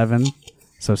is 7.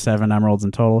 So 7 emeralds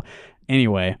in total.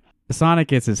 Anyway, Sonic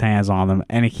gets his hands on them,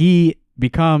 and he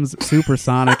becomes Super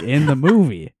Sonic in the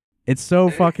movie. It's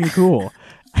so fucking cool.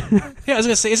 Yeah, I was going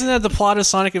to say, isn't that the plot of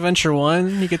Sonic Adventure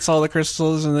 1? He gets all the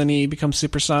crystals, and then he becomes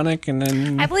Super Sonic, and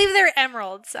then... I believe they're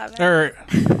emeralds.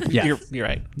 You're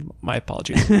right. My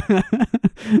apologies.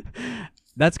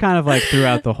 That's kind of like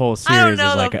throughout the whole series is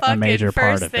like a major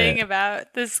part of it. First thing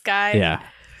about this guy. Yeah.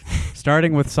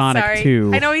 Starting with Sonic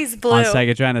 2 I know he's blue. on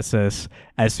Sega Genesis,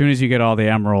 as soon as you get all the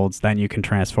emeralds, then you can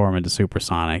transform into Super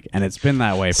Sonic. And it's been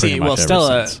that way pretty much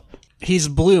ever since. He's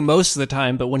blue most of the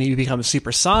time, but when he becomes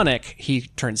Super Sonic, he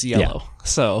turns yellow. Yeah.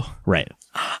 So right.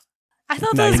 I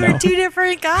thought those were 2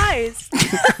 different guys.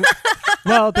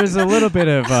 Well, there's a little bit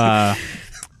of...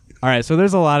 All right, so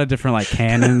there's a lot of different like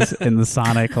canons in the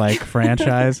Sonic like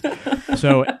franchise.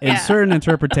 So in certain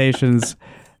interpretations,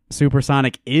 Super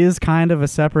Sonic is kind of a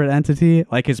separate entity.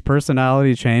 Like his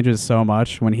personality changes so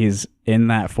much when he's in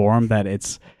that form that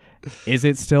is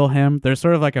it still him? There's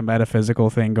sort of like a metaphysical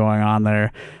thing going on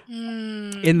there.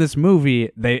 In this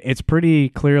movie, it's pretty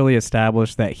clearly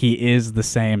established that he is the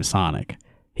same Sonic.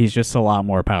 He's just a lot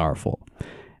more powerful.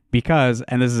 Because,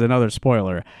 and this is another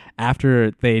spoiler, after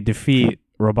they defeat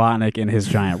Robotnik and his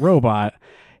giant robot,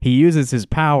 he uses his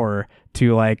power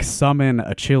to like summon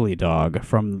a chili dog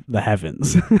from the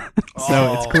heavens.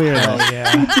 So it's clear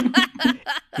that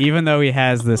even though he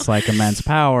has this like immense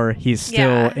power, he's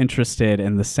still interested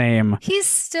in the same He's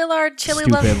still our chili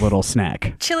stupid little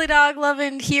snack. chili dog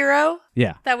loving hero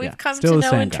Yeah. that we've come Still to the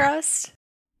know same and guy. trust.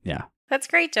 Yeah. That's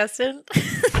great, Justin.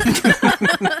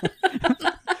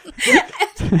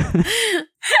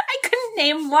 I couldn't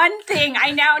name one thing.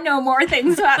 I now know more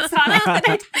things about Sonic, but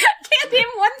I can't name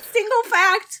one single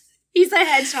fact. He's a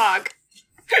hedgehog.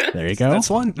 There you go. That's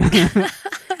one.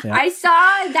 Yeah. I saw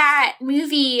that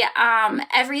movie,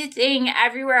 Everything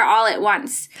Everywhere All at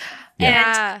Once.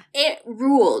 Yeah. And it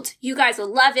ruled. You guys would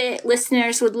love it.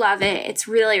 Listeners would love it. It's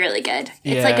really, really good.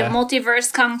 It's like a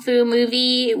multiverse kung fu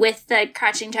movie with the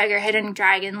Crouching Tiger, Hidden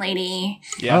Dragon lady.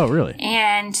 Yeah. Oh, really?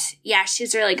 And yeah,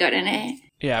 she's really good in it.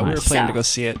 Yeah, we were Nice. planning to So, go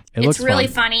see it. It looks it's really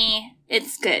fun. funny.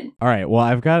 It's good. All right. Well,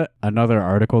 I've got another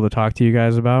article to talk to you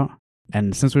guys about.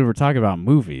 And since we were talking about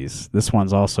movies, this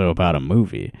one's also about a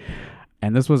movie.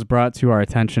 And this was brought to our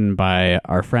attention by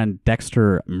our friend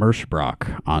Dexter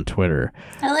Merschbrock on Twitter.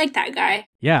 I like that guy.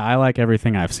 Yeah, I like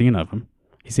everything I've seen of him.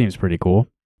 He seems pretty cool.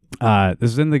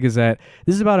 This is in the Gazette.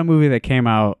 This is about a movie that came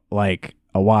out like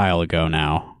a while ago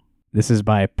now. This is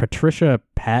by Patricia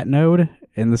Patnode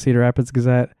in the Cedar Rapids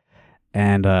Gazette.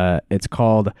 And it's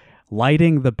called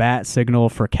Lighting the Bat Signal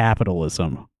for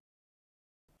Capitalism.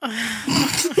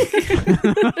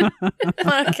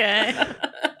 Okay.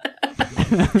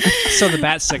 So the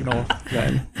bat signal,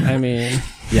 then. I mean,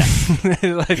 Yeah.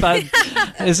 I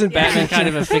thought, isn't Batman kind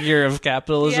of a figure of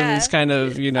capitalism? Yeah. He's kind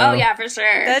of, you know. Oh, yeah, for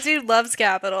sure. That dude loves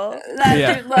Capital.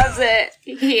 That dude loves it.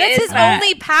 He That's is his that.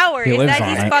 only power, He is lives that on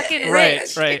he's it. fucking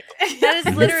rich. Right. That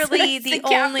is literally He's the the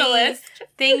only capitalist.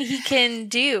 thing he can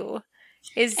do.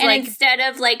 Is And like instead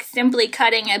of like simply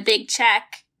cutting a big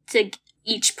check to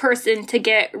each person to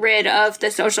get rid of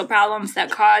the social problems that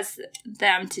cause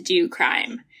them to do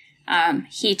crime,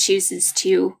 he chooses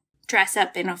to dress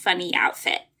up in a funny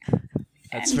outfit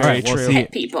That's and very Alright, well, true. see-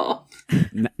 hit people.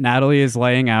 Natalie is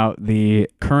laying out the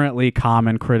currently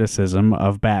common criticism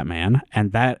of Batman,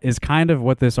 and that is kind of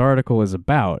what this article is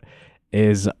about,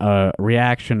 is a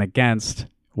reaction against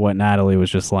what Natalie was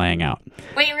just laying out.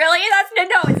 Wait, really?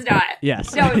 No, it's not.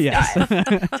 Yes. No, it's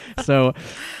yes. So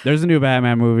there's a new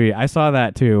Batman movie. I saw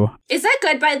that too. Is that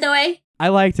good, by the way? I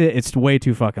liked it. It's way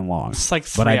too fucking long. It's like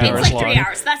But 3 I did hours It's like long. 3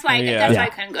 hours. That's why. Yeah. That's why Yeah. I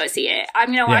couldn't go see it. I'm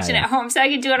gonna watch Yeah, it yeah. at home, so I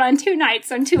can do it on 2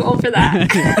 nights. I'm too old for that.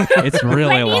 It's really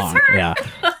My knees long. hurt. Yeah.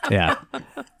 Yeah.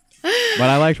 But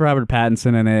I liked Robert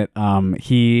Pattinson in it.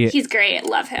 He's great.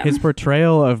 Love him. His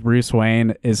portrayal of Bruce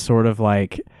Wayne is sort of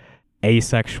like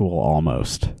asexual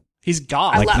almost. He's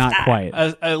goth. I Like love not that. quite.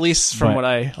 At least from But- what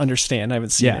I understand. I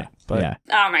haven't seen Yeah. it. But Yeah.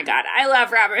 Oh my god, I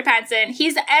love Robert Pattinson.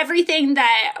 He's everything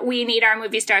that we need our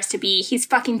movie stars to be. He's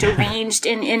fucking deranged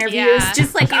in interviews, Yeah.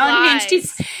 just like He unhinged.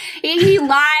 lies. He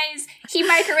lies. He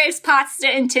microwaves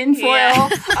pasta in tinfoil. Yeah.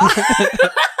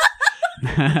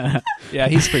 yeah,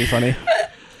 he's pretty funny.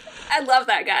 I love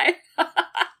that guy.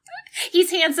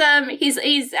 He's handsome.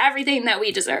 He's everything that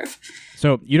we deserve.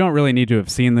 So you don't really need to have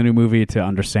seen the new movie to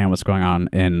understand what's going on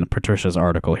in Patricia's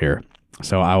article here.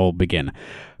 So I will begin.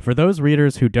 For those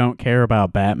readers who don't care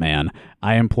about Batman,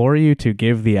 I implore you to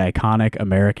give the iconic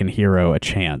American hero a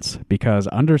chance, because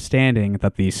understanding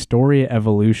that the story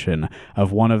evolution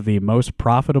of one of the most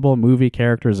profitable movie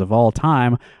characters of all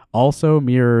time also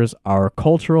mirrors our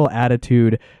cultural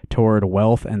attitude toward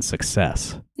wealth and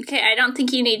success. Okay, I don't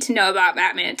think you need to know about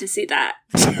Batman to see that.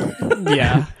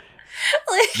 Yeah.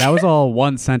 That was all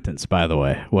one sentence, by the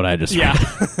way, what I just Yeah.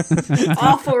 read.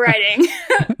 Awful writing.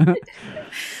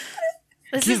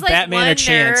 This Give is like Batman a one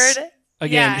chance. nerd.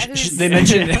 Again, Yeah, who's- they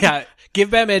mentioned,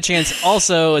 give Batman a chance.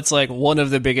 Also, it's like one of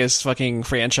the biggest fucking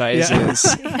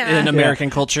franchises in American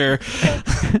culture.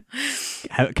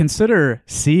 Consider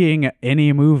seeing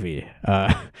any movie.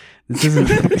 This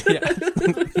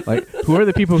isn't like, who are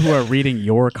the people who are reading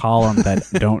your column that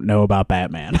don't know about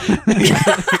Batman?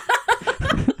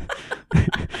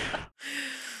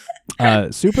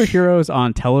 Superheroes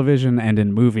on television and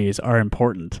in movies are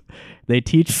important. They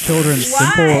teach children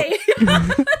simple. Why?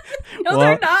 No, Well,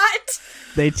 they're not.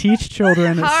 They teach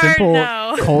children Hard simple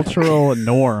no. cultural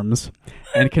norms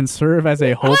and can serve as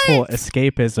a hopeful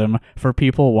escapism for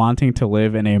people wanting to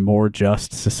live in a more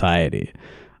just society.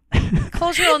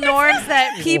 Cultural norms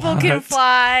that people can What?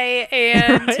 fly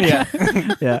and Yeah.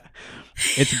 Yeah.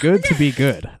 It's good to be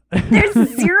good. There's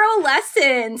 0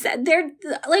 lessons. They're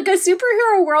like a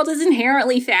superhero world is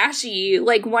inherently fashy.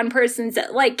 Like one person's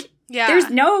like, yeah. there's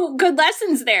no good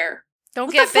lessons there. Don't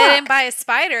What get the bitten fuck? by a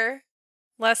spider.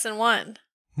 Lesson 1.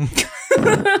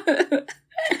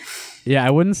 Yeah, I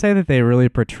wouldn't say that they really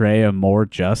portray a more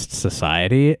just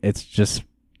society. It's just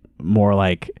more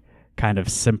like kind of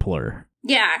simpler.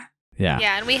 Yeah. Yeah.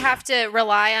 Yeah, and we have to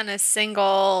rely on a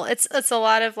single. It's a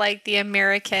lot of like the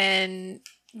American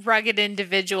rugged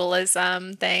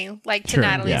individualism thing. Like to Sure,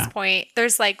 Natalie's yeah. point,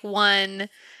 there's like one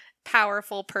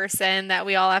powerful person that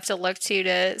we all have to look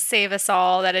to save us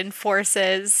all, that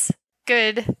enforces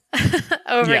good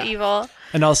over Yeah. evil.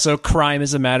 And also, crime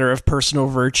is a matter of personal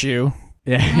virtue,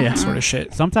 Yeah. sort of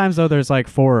shit. Sometimes, though, there's like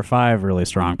 4 or 5 really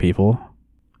strong people.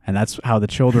 And that's how the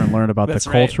children learn about the That's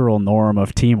right. cultural norm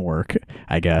of teamwork,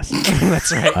 I guess.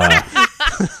 That's right.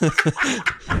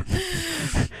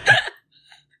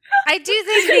 I do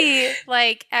think the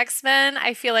like X-Men,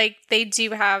 I feel like they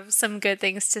do have some good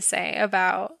things to say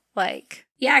about like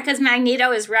Yeah, because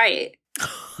Magneto is right.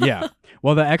 Yeah.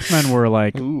 Well, the X-Men were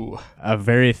like Ooh. a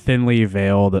very thinly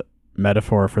veiled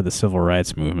metaphor for the civil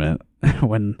rights movement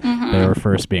when they were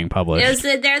first being published.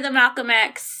 They're the Malcolm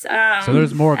X. So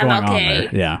there's more going on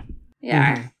MLK. there. Yeah.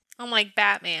 Yeah. I'm like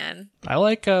Batman. I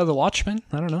like The Watchmen.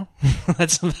 I don't know.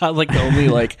 That's about like the only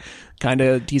like kind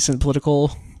of decent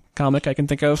political comic I can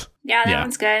think of. Yeah, that Yeah.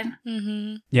 one's good.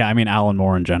 Mm-hmm. Yeah, I mean, Alan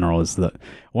Moore in general is the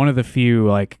one of the few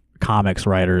like comics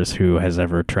writers who has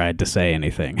ever tried to say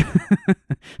anything.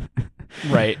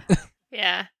 Right.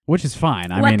 Yeah. Which is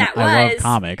fine. I What mean, that I love was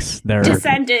comics. They're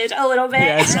Descended a little bit.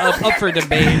 Yeah, it's up for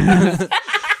debate.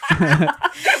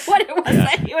 What it was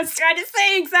that he was trying to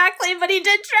say exactly, but he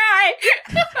did try.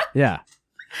 yeah.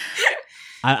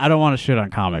 I don't want to shit on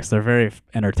comics. They're very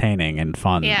entertaining and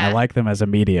fun. Yeah. I like them as a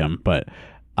medium, but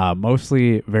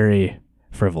mostly very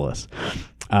frivolous.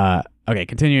 Okay,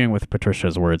 continuing with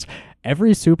Patricia's words.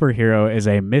 Every superhero is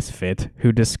a misfit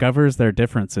who discovers their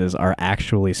differences are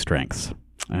actually strengths.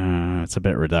 It's a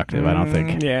bit reductive. I don't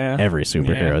think yeah. every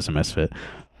superhero Yeah. is a misfit.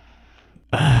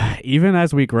 Even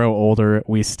as we grow older,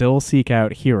 we still seek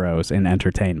out heroes in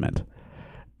entertainment.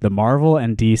 The Marvel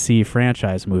and DC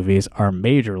franchise movies are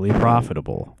majorly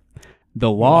profitable.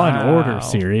 The Law and Order Wow.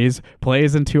 series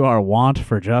plays into our want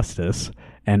for justice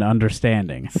and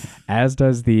understanding, as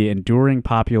does the enduring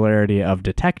popularity of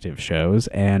detective shows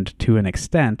and, to an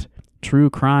extent, true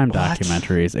crime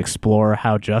documentaries explore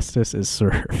how justice is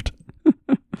served.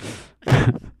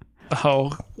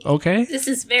 Oh, okay. This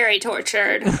is very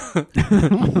tortured.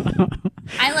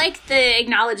 I like the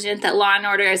acknowledgement that Law and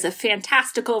Order is a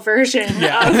fantastical version of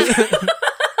our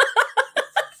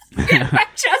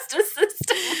justice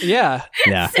system, Yeah.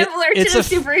 Yeah. similar to It's the a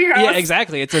superheroes. Yeah,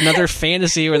 exactly. It's another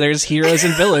fantasy where there's heroes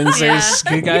and villains. There's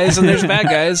good guys and there's bad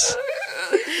guys.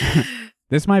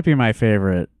 This might be my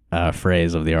favorite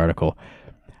phrase of the article.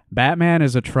 Batman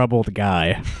is a troubled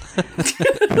guy.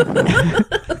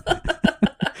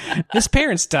 His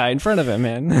parents die in front of him,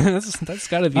 man. That's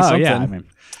got to be something. Yeah, I mean,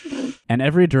 and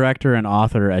every director and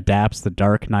author adapts the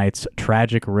Dark Knight's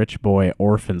tragic rich boy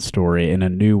orphan story in a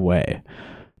new way.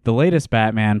 The latest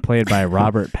Batman, played by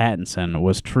Robert Pattinson,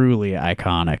 was truly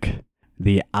iconic.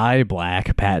 The eye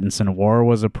black Pattinson wore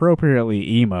was appropriately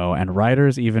emo, and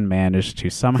writers even managed to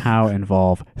somehow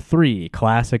involve 3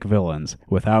 classic villains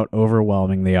without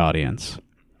overwhelming the audience.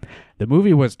 The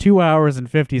movie was 2 hours and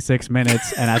 56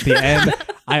 minutes, and at the end,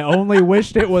 I only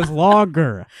wished it was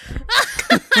longer.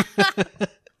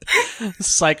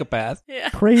 Psychopath.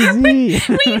 Crazy.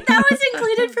 Wait, that was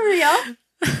included for real?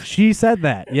 She said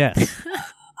that, yes.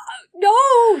 No,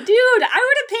 dude, I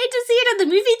would have paid to see it in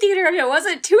the movie theater if it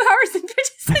wasn't 2 hours and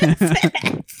 56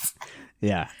 minutes.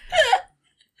 Yeah.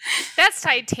 That's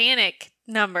Titanic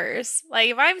numbers. Like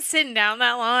if I'm sitting down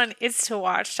that long, it's to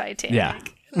watch Titanic. Yeah.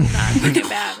 Not to get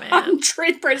Batman.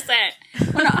 100%. 100%.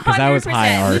 that was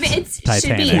high art It should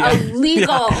be Titanic.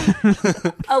 illegal.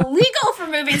 Illegal for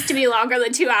movies to be longer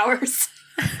than 2 hours.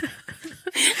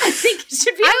 I think it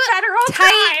should be a federal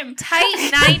crime.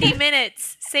 Tight 90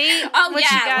 minutes. Say Oh, what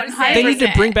yeah, you gotta 100%. say. They need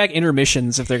to bring back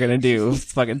intermissions if they're going to do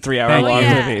fucking 3-hour long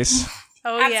yeah. movies.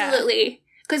 Oh, yeah. Absolutely.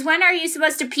 Because when are you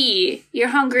supposed to pee? You're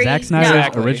hungry. Zack Snyder's No.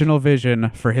 Exactly. original vision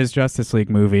for his Justice League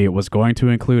movie was going to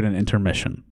include an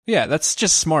intermission. Yeah, that's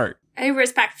just smart. I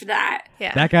respect that.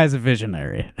 Yeah. That guy's a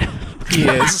visionary. He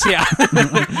is, yeah.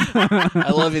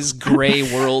 I love his gray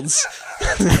worlds.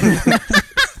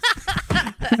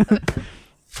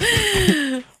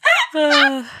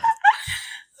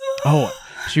 Oh,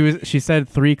 she said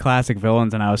 3 classic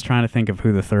villains, and I was trying to think of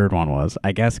who the third one was.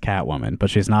 I guess Catwoman, but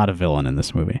she's not a villain in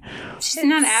this movie. She's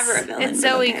not ever a villain. It's but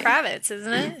Zoe okay. Kravitz,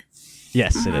 isn't it?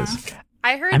 Yes, it is.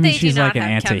 I heard I mean, they she's do not like an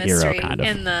have anti-hero, chemistry kind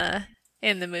of.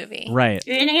 in the movie. Right.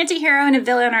 An anti-hero and a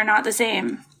villain are not the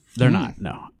same. They're not.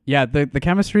 No. Yeah, the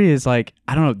chemistry is like,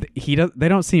 I don't know, they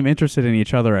don't seem interested in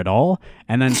each other at all,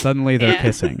 and then suddenly they're Yeah.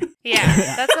 kissing. Yeah,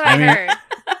 that's what I I mean- heard.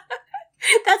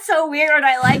 That's so weird.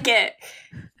 I like it.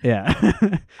 Yeah.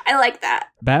 I like that.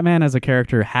 Batman as a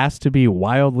character has to be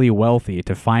wildly wealthy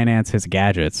to finance his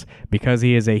gadgets because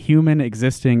he is a human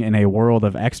existing in a world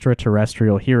of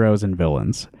extraterrestrial heroes and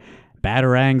villains.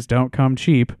 Batarangs don't come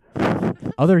cheap.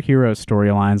 Other heroes'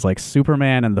 storylines like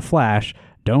Superman and The Flash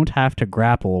don't have to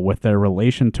grapple with their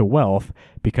relation to wealth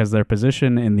because their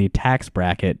position in the tax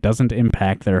bracket doesn't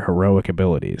impact their heroic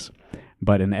abilities.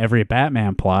 But in every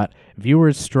Batman plot,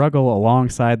 viewers struggle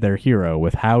alongside their hero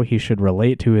with how he should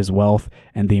relate to his wealth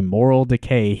and the moral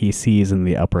decay he sees in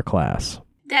the upper class.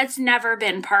 That's never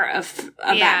been part of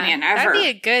a Batman ever. That'd be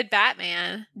a good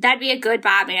Batman. That'd be a good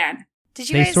Batman. Did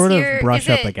you They guys sort hear, of brush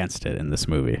up against it in this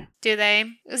movie. Do they?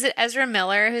 Was it Ezra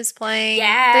Miller who's playing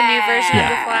Yeah. the new version of Yeah.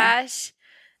 The Flash?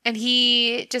 And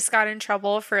he just got in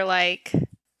trouble for like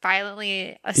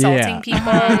violently assaulting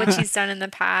people, which he's done in the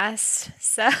past.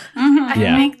 So I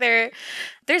Yeah. think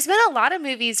there's been a lot of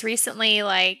movies recently,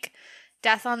 like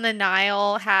Death on the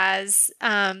Nile has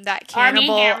that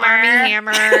cannibal Army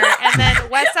Hammer, and then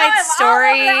West Side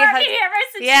Story has,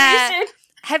 yeah.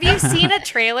 Have you seen a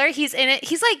trailer? He's in it.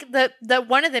 He's like the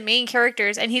one of the main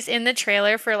characters, and he's in the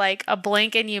trailer for like a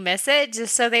blink and you miss it,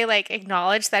 just so they like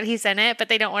acknowledge that he's in it, but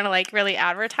they don't want to like really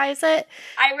advertise it.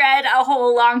 I read a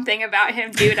whole long thing about him,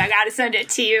 dude. I gotta send it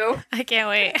to you. I can't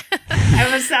wait.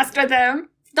 I'm obsessed with him.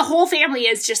 The whole family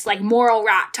is just like moral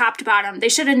rot, top to bottom. They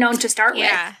should have known to start with.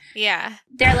 Yeah.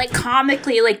 They're like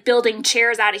comically like building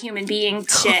chairs out of human being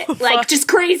shit. Like just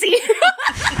crazy.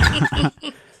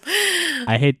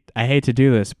 I hate to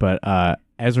do this, but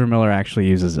Ezra Miller actually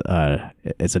uses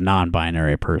it's a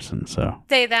non-binary person, so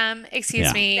They, them,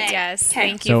 excuse me. They. Yes. Okay.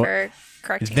 Thank you So for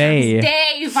correcting us.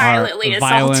 They violently are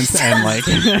assaulted. violent and like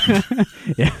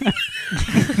yeah.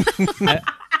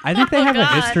 I think they have a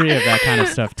history of that kind of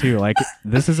stuff too. Like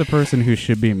this is a person who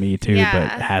should be Me Too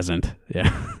but hasn't.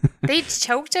 Yeah. They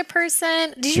choked a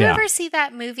person. Did you ever see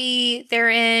that movie they're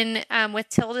in with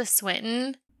Tilda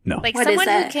Swinton? No. Like What someone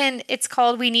is who it? can, it's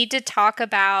called We Need to Talk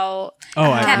About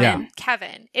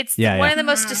Kevin. It's one of the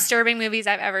most disturbing movies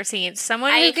I've ever seen. Someone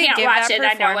who I can can't give watch that it.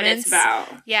 I know what it's performance.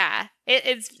 about. Yeah.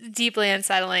 It's deeply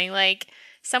unsettling. Like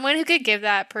someone who could give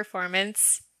that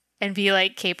performance and be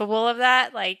like capable of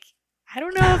that, like I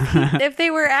don't know if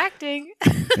they were acting.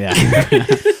 Yeah.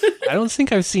 I don't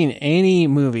think I've seen any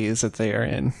movies that they are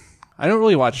in. I don't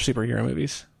really watch superhero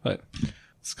movies, but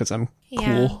it's because I'm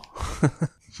cool.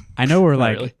 I know we're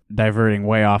like really. diverting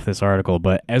way off this article,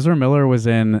 but Ezra Miller was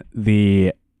in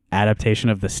the adaptation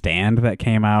of The Stand that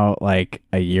came out like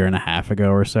a year and a half ago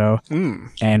or so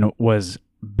and was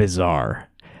bizarre.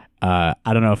 I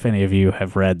don't know if any of you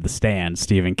have read The Stand,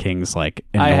 Stephen King's like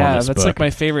enormous I have. That's book. like my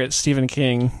favorite Stephen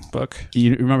King book.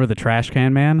 You remember The Trash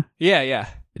Can Man? Yeah.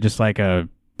 Just like a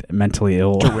mentally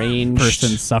ill Deranged person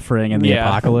suffering in the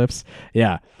apocalypse.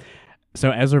 Yeah. So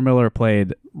Ezra Miller played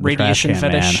the Radiation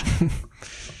Trash Can fetish. Man.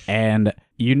 And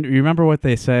you remember what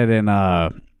they said in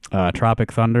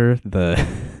Tropic Thunder, the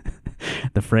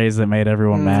phrase that made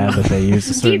everyone mad that they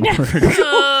used a certain word.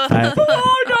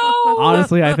 Oh no!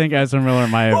 Honestly, I think Ezra Miller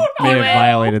may have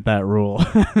violated that rule.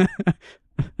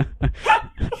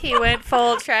 He went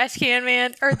full Trash Can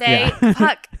Man, or they.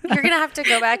 Fuck, you're gonna have to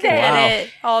go back and edit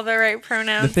all the right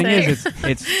pronouns. The thing is,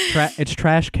 it's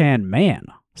Trash Can Man.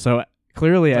 So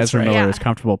clearly, That's Ezra right. Miller is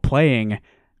comfortable playing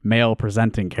male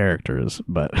presenting characters,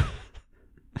 but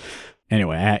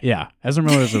anyway, Ezra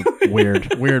Miller is a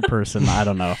weird person. I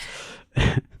don't know.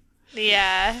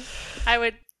 Yeah,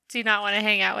 I do not want to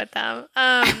hang out with them.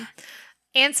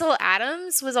 Ansel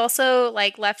Adams was also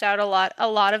like left out a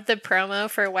lot of the promo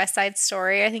for West Side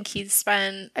Story. I think he's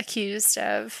been accused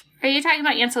of. Are you talking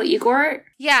about Ansel Igor?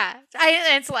 Yeah,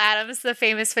 Ansel Adams, the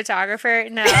famous photographer.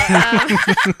 No,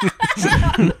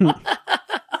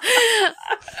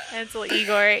 Ansel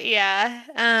Igor. Yeah,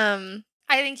 I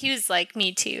think he was like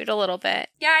Me Too'd a little bit.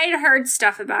 Yeah, I'd heard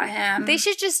stuff about him. They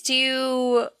should just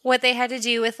do what they had to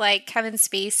do with like Kevin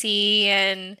Spacey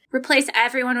and replace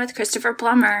everyone with Christopher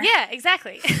Plummer. yeah,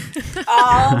 exactly.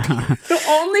 All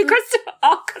Christopher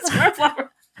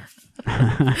Plummer.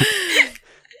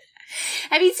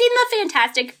 Have you seen the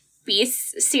Fantastic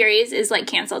Beasts series is like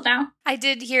canceled now? I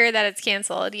did hear that it's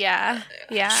canceled. Yeah.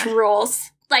 Rules.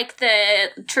 Like the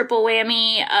triple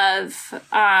whammy of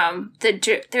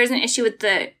there's an issue with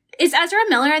is Ezra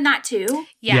Miller in that too?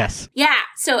 Yeah. Yes. Yeah.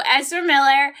 So Ezra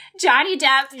Miller, Johnny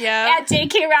Depp, and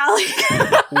J.K. Rowling.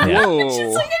 Whoa. It's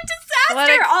just like a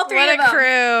disaster. All three of them.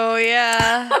 Crew.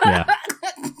 Yeah. Yeah.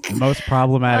 The most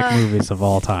problematic movies of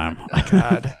all time.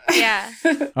 God. Yeah.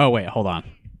 Oh wait, hold on.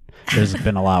 There's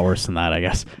been a lot worse than that, I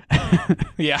guess.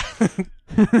 Yeah.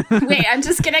 Wait, I'm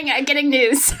getting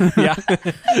news. Yeah.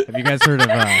 Have you guys heard of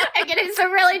I'm getting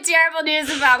some really terrible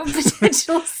news about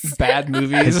potential Bad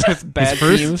movies with bad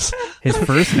themes. his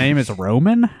first name is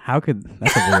Roman? That's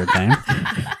a weird name.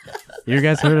 You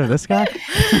guys heard of this guy?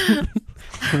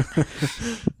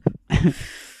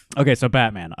 Okay, so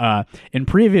Batman. In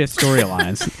previous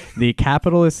storylines, the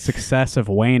capitalist success of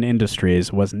Wayne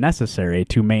Industries was necessary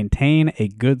to maintain a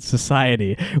good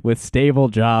society with stable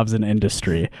jobs and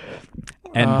industry.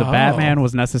 And the Batman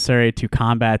was necessary to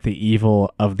combat the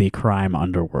evil of the crime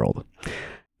underworld.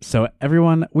 So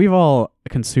everyone, we've all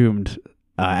consumed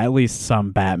at least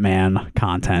some Batman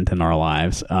content in our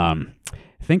lives.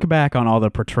 Think back on all the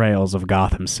portrayals of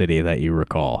Gotham City that you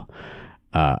recall.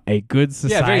 A good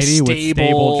society with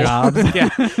stable jobs.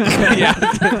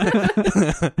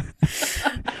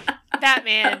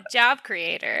 Batman, job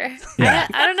creator. Yeah.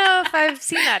 I don't know if I've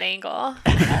seen that angle.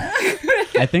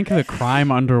 I think the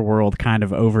crime underworld kind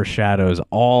of overshadows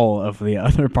all of the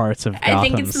other parts of Gotham's I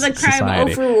think it's the crime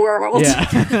society. overworld.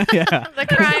 Yeah. Yeah. The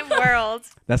crime world.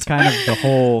 That's kind of the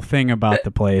whole thing about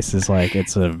the place is like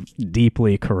it's a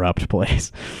deeply corrupt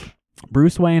place.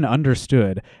 Bruce Wayne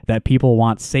understood that people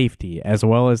want safety as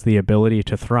well as the ability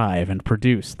to thrive and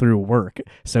produce through work,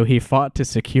 so he fought to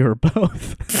secure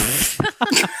both.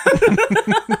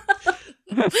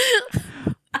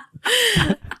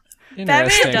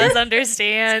 Batman does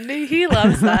understand. He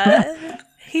loves that.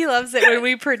 He loves it when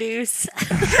we produce.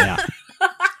 Yeah.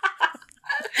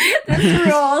 That's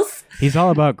rules. He's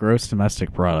all about gross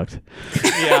domestic product.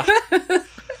 Yeah.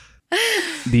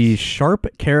 The sharp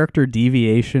character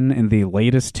deviation in the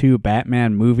latest two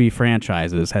Batman movie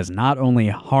franchises has not only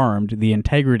harmed the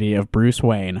integrity of Bruce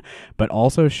Wayne, but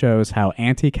also shows how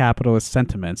anti-capitalist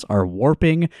sentiments are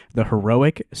warping the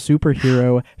heroic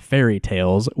superhero fairy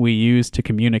tales we use to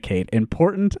communicate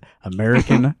important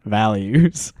American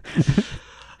values.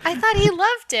 I thought he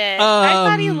loved it. I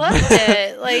thought he loved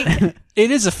it. Like, it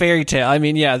is a fairy tale. I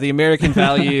mean, yeah, the American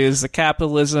values, the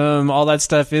capitalism, all that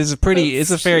stuff is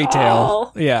it's a fairy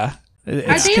tale. Yeah.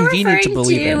 It's they convenient to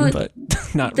believe in, to but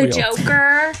not the real.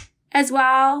 Joker as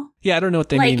well? Yeah, I don't know what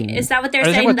they Like, mean. is that what they're Are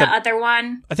they saying? talking The about other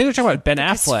one? I think they're talking about Ben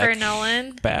Affleck. Christopher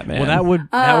Nolan. Batman. Well, that would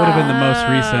have been the most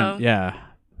recent. Yeah.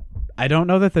 I don't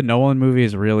know that the Nolan movie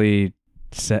is really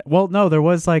set. Well, no, there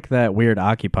was like that weird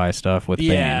Occupy stuff with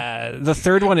Bane. Yeah, the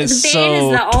third one is Bane so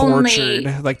is the only-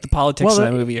 tortured. Like the politics in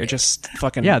that movie are just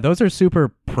fucking. Yeah, those are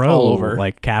super pro All over.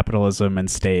 like capitalism and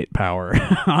state power.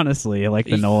 Honestly, like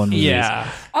the Nolan movies.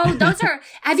 Yeah. Oh, those are.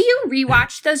 Have you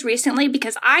rewatched those recently?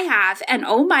 Because I have, and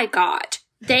oh my god,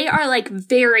 they are like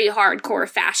very hardcore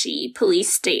fashy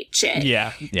police state shit.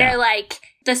 Yeah. They're like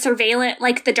the surveillance,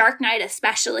 like the Dark Knight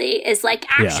especially, is like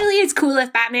actually it's cool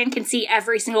if Batman can see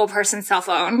every single person's cell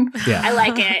phone. Yeah. I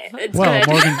like it. It's Well,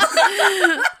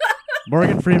 good.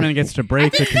 Morgan Freeman gets to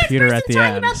break the computer at the talking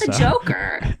end. about the so.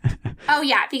 Joker. Oh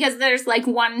yeah, because there's like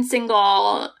one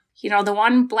single, the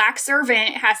one black servant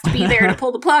has to be there to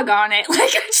pull the plug on it.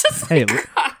 Like it's just Hey, like,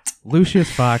 God.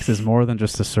 Lucius Fox is more than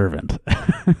just a servant.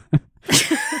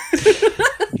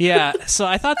 Yeah, so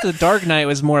I thought the Dark Knight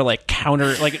was more like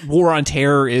like War on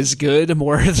Terror is good,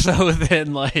 more so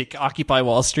than like Occupy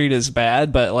Wall Street is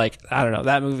bad, but like, I don't know,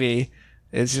 that movie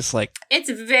is just like It's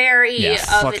very of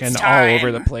fucking its all time.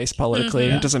 over the place politically.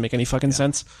 It doesn't make any fucking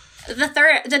sense.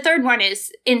 The third one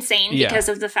is insane because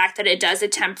of the fact that it does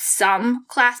attempt some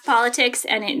class politics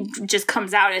and it just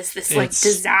comes out as this like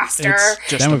disaster. It's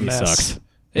just That a movie mess. sucks.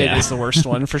 It Yeah. is the worst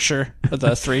one for sure of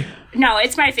the three. No,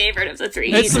 it's my favorite of the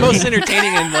three. It's the most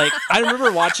entertaining, and like I remember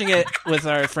watching it with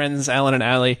our friends Alan and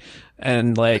Allie,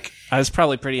 and like I was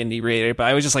probably pretty inebriated, but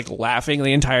I was just like laughing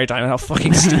the entire time at how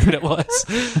fucking stupid it was.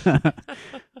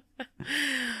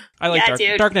 I like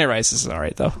Dark Knight Rises is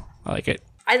alright though. I like it.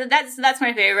 That's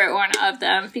my favorite one of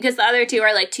them because the other two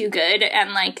are like too good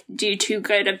and like do too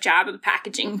good of job of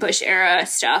packaging Bush era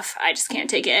stuff. I just can't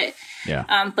take it.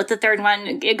 Yeah. But the third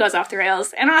one, it goes off the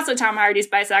rails. And also Tom Hardy's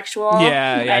bisexual.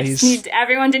 Yeah, I just need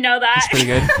everyone to know that. Pretty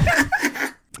good.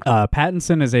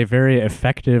 Pattinson is a very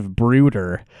effective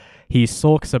brooder. He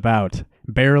sulks about,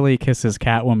 barely kisses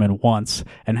Catwoman once,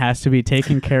 and has to be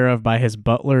taken care of by his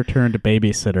butler turned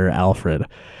babysitter, Alfred.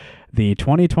 The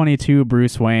 2022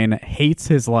 Bruce Wayne hates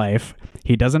his life.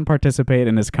 He doesn't participate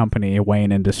in his company,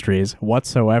 Wayne Industries,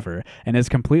 whatsoever, and is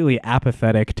completely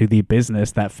apathetic to the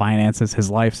business that finances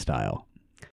his lifestyle.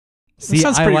 See,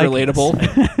 sounds I pretty like relatable.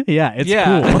 this. Yeah, it's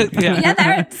cool. yeah.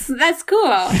 Yeah, that's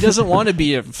cool. He doesn't want to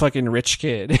be a fucking rich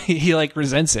kid. He like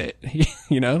resents it.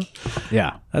 You know?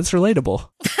 Yeah. That's relatable.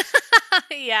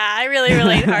 I really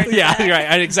relate hard to Yeah, that.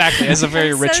 right. Exactly. As a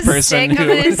very I'm rich so person sick of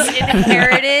who. this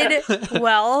inherited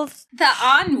wealth. The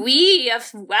ennui of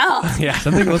wealth. Yeah.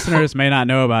 Something listeners may not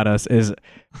know about us is,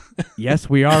 yes,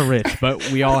 we are rich,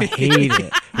 but we all hate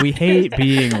it. We hate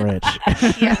being rich.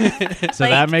 Yeah. So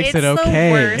that makes it's it okay.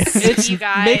 The worst, It you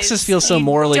guys. makes us feel so You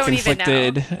morally don't even know.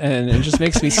 conflicted, and it just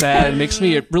makes me sad. It makes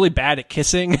me really bad at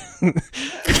kissing.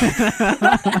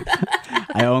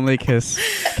 I only kiss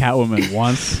Catwoman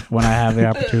once when I have the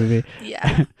opportunity.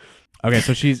 Yeah. Okay,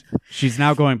 so she's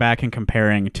now going back and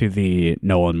comparing to the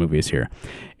Nolan movies here.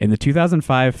 In the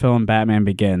 2005 film Batman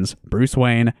Begins, Bruce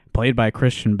Wayne, played by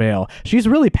Christian Bale, she's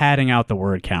really padding out the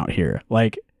word count here.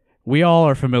 Like, we all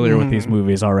are familiar with these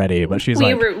movies already, but she's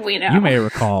We know. you may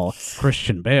recall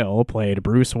Christian Bale played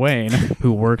Bruce Wayne,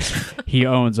 he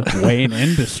owns Wayne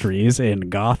Industries in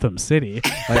Gotham City,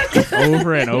 like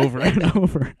over and over and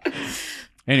over.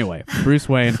 Anyway, Bruce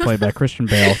Wayne, played by Christian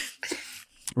Bale,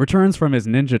 returns from his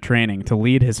ninja training to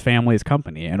lead his family's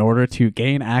company in order to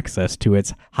gain access to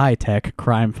its high-tech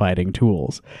crime-fighting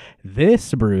tools.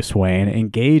 This Bruce Wayne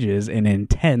engages in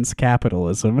intense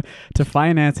capitalism to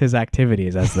finance his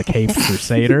activities as the Caped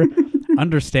Crusader,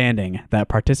 understanding that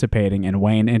participating in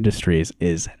Wayne Industries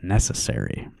is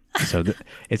necessary. So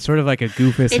it's sort of like a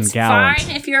Goofus and It's Gallant.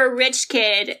 fine if you're a rich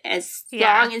kid as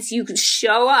Yeah. long as you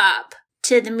show up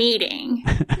to the meeting.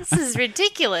 This is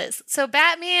ridiculous. So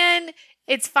Batman,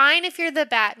 it's fine if you're the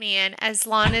Batman as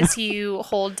long as you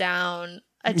hold down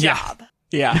a Yeah. job.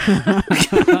 Yeah.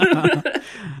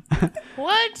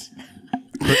 What?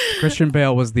 Christian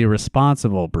Bale was the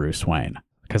responsible Bruce Wayne.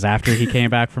 Because after he came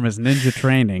back from his ninja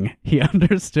training, he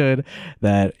understood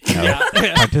that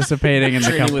participating in the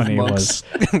Training with company was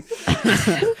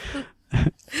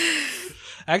monks.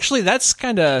 Actually, that's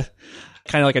kind of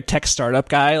like a tech startup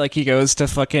guy. Like, he goes to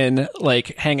fucking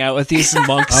like hang out with these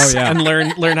monks and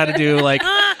learn how to do like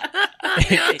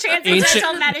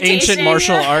Transcendental meditation. ancient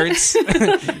martial arts,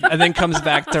 and then comes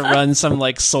back to run some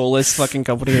like soulless fucking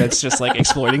company that's just like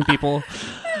exploiting people.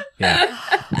 yeah.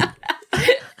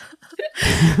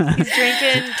 He's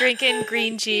drinking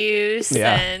green juice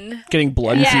Yeah. and Getting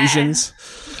blood Yeah. infusions.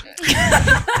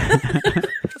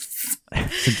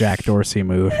 It's a Jack Dorsey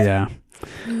move, yeah.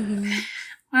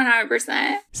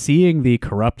 100%. Seeing the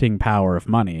corrupting power of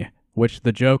money, which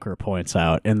the Joker points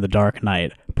out in The Dark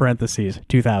Knight, parentheses,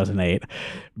 2008,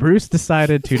 Bruce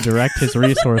decided to direct his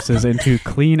resources into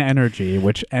clean energy,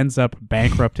 which ends up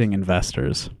bankrupting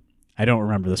investors. I don't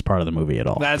remember this part of the movie at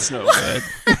all. That's no good.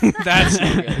 That's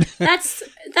no good. That's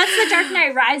The Dark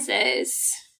Knight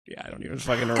Rises. Yeah, I don't even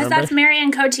fucking Because remember. that's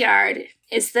Marianne Cotillard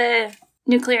is the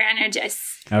nuclear energist.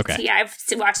 Okay. So, yeah, I've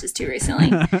watched this too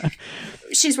recently.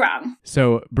 She's wrong.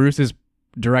 So Bruce is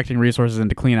directing resources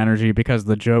into clean energy because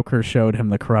the Joker showed him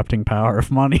the corrupting power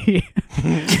of money.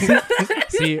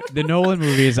 See, the Nolan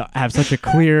movies have such a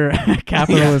clear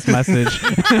capitalist message.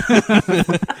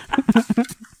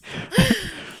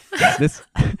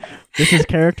 This is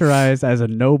characterized as a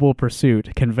noble pursuit,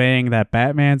 conveying that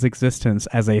Batman's existence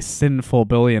as a sinful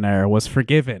billionaire was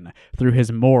forgiven through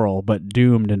his moral but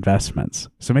doomed investments.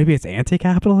 So maybe it's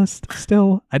anti-capitalist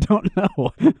still? I don't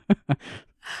know.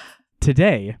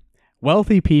 Today,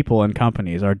 wealthy people and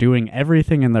companies are doing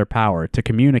everything in their power to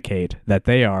communicate that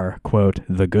they are, quote,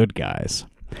 the good guys.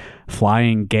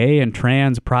 Flying gay and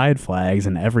trans pride flags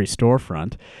in every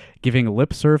storefront, giving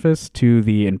lip service to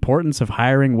the importance of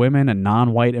hiring women and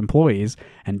non-white employees,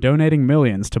 and donating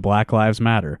millions to Black Lives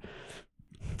Matter.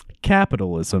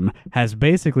 Capitalism has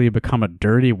basically become a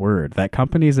dirty word that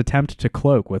companies attempt to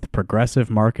cloak with progressive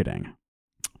marketing.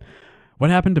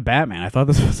 What happened to Batman? I thought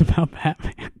this was about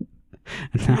Batman.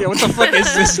 Yeah, what the fuck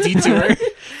is this detour?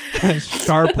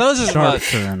 Sharp about-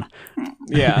 turn.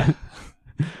 Yeah.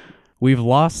 We've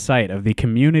lost sight of the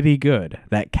community good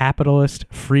that capitalist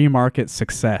free market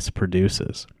success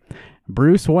produces.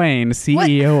 Bruce Wayne,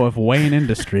 CEO of Wayne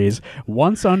Industries,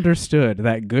 once understood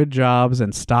that good jobs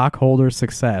and stockholder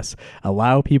success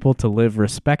allow people to live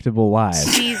respectable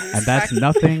lives. Jesus And that's fucking-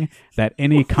 nothing that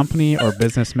any company or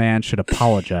businessman should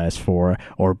apologize for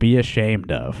or be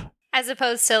ashamed of. as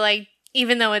opposed to like,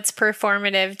 even though it's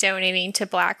performative, donating to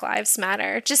Black Lives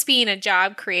Matter, just being a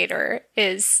job creator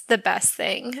is the best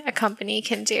thing a company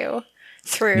can do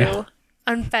through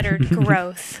unfettered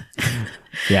growth.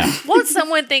 Yeah. Won't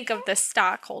someone think of the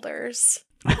stockholders?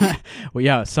 Well,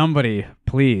 yeah, somebody,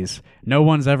 please. No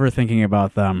one's ever thinking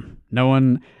about them. No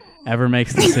one ever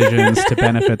makes decisions to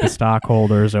benefit the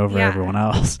stockholders over Yeah. everyone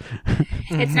else.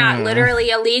 It's not literally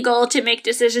illegal to make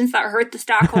decisions that hurt the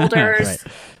stockholders. Right.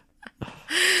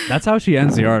 That's how she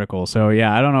ends the article. So,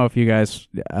 yeah, I don't know if you guys,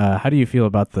 how do you feel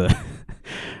about the,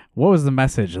 what was the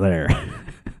message there?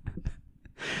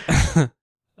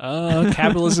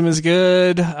 Capitalism is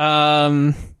good.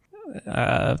 That's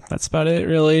about it,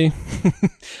 really.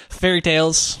 Fairy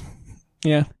tales.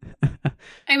 Yeah.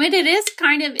 I mean, it is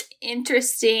kind of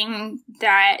interesting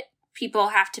that people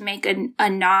have to make a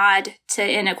nod to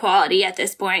inequality at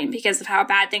this point because of how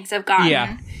bad things have gotten.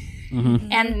 Yeah.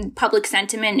 Mm-hmm. And public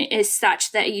sentiment is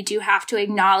such that you do have to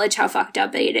acknowledge how fucked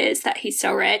up it is that he's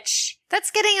so rich.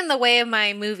 That's getting in the way of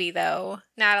my movie, though,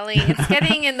 Natalie. It's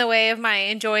getting in the way of my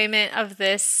enjoyment of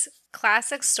this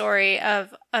classic story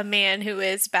of a man who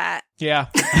is Bat. Yeah.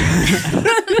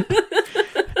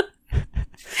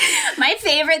 My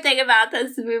favorite thing about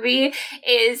this movie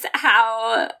is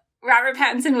how Robert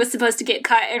Pattinson was supposed to get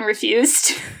cut and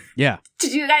refused. Yeah.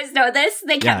 Did you guys know this?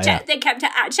 They kept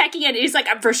checking in. And he's like,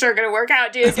 "I'm for sure gonna work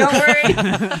out, dude. Don't worry."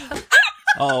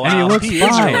 Oh, wow. And he looks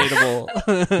fine. Relatable.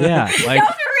 Yeah. Like, No,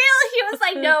 for real. He was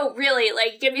like, "No, really.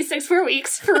 Like, give me 6 more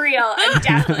weeks for real. I'm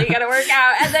definitely gonna work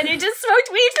out." And then he just smoked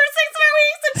weed for 6 more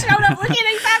weeks and showed up looking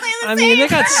exactly the same. I mean, they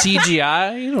got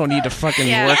CGI. You don't need to fucking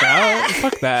work out.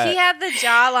 Fuck that. He had the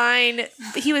jawline.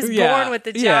 He was born with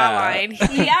the jawline.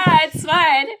 Yeah, it's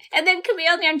fun. And then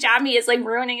Camille Nanjiani is like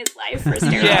ruining his life for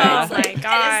steroids. Yeah. Oh my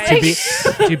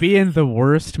god. to be in the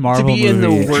worst Marvel to be in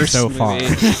movie the worst so movie. far.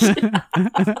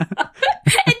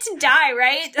 And to die,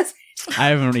 right? I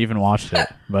haven't even watched it,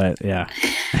 but yeah.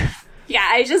 Yeah,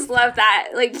 I just love that.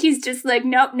 Like, he's just like,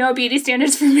 nope, no beauty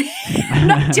standards for me. I'm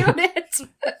not doing it.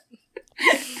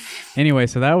 Anyway,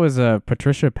 so that was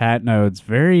Patricia Patnode's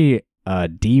very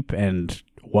deep and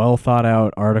well thought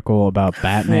out article about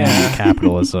Batman and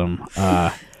capitalism.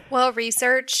 Well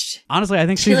researched. Honestly, I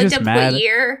think She she's looked just up mad what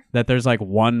year. that there's like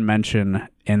one mention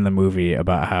in the movie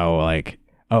about how like,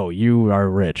 oh, you are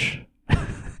rich.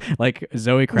 Like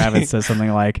Zoe Kravitz says something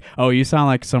like, "Oh, you sound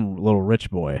like some little rich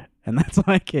boy," and that's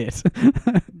like it.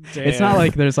 It's not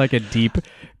like there's like a deep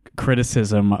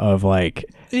criticism of like,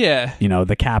 you know,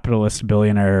 the capitalist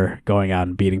billionaire going out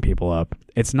and beating people up.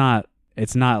 It's not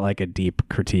like a deep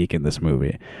critique in this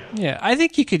movie. Yeah, I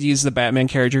think you could use the Batman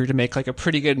character to make like a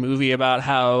pretty good movie about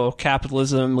how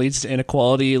capitalism leads to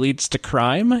inequality, leads to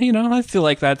crime. You know, I feel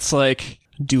like that's like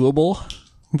doable,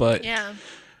 but Yeah.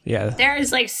 There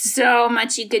is like so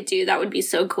much you could do that would be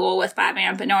so cool with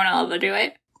Batman, but no one will ever do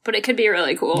it. But it could be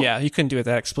really cool. Yeah, you couldn't do it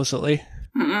that explicitly.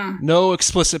 No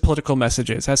explicit political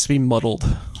messages. It has to be muddled.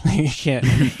 You can't.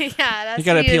 Yeah, that's You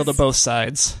got to appeal to both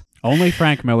sides. Only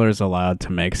Frank Miller is allowed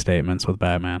to make statements with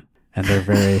Batman, and they're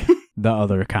very the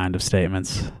other kind of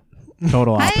statements.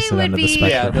 Total opposite would end of the be-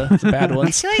 spectrum. Yeah, the bad I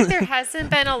ones. feel like there hasn't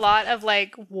been a lot of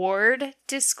like Ward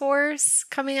discourse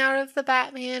coming out of the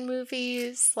Batman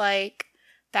movies, like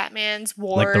Batman's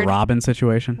Ward. Like the Robin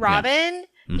situation. Yeah. Robin?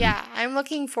 Mhm. Yeah, I'm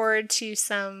looking forward to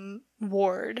some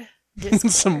Ward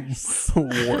discourse. Some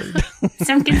ward.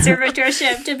 Some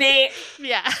conservatorship debate.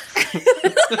 Yeah.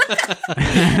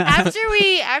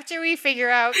 after we figure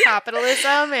out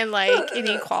capitalism and like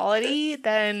inequality,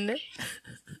 then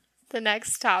the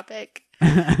next topic.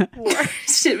 War.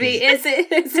 Should be, is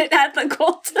it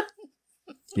ethical to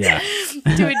Yeah.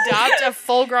 To adopt a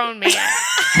full-grown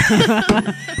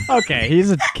man. Okay,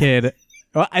 he's a kid.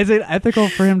 Well, is it ethical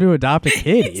for him to adopt a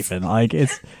kid? Even like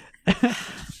it's.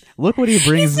 Look what he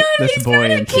brings this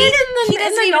boy a into. kid He in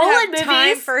doesn't the even Nolan have time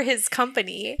movies. for his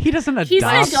company. He doesn't adopt. He's an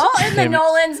adult in the him.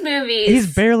 Nolan's movies.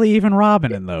 He's barely even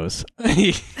Robin in those.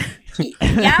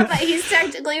 Yeah, but he's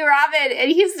technically Robin,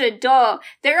 and he's an adult.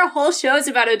 There are whole shows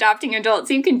about adopting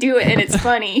adults. You can do it, and it's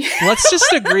funny. Let's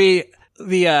just agree.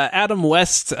 The Adam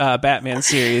West Batman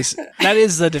series, that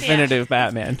is the definitive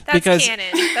Batman. That's because canon.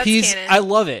 That's he's canon. I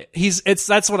love it.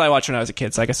 That's what I watched when I was a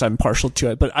kid, so I guess I'm partial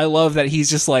to it. But I love that he's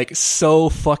just like so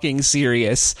fucking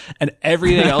serious, and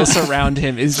everything else around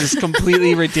him is just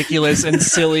completely ridiculous and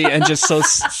silly and just so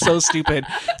stupid.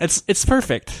 It's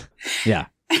perfect. Yeah.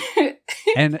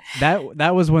 And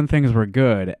that was when things were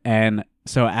good. And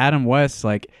so Adam West,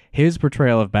 like his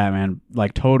portrayal of Batman,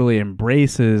 like totally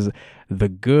embraces the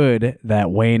good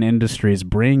that Wayne Industries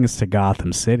brings to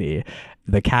Gotham City,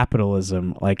 the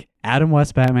capitalism. Like Adam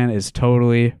West Batman is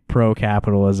totally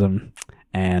pro-capitalism,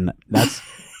 and that's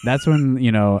when,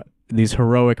 you know, these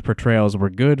heroic portrayals were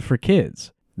good for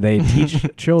kids. They teach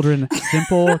children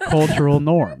simple cultural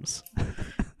norms.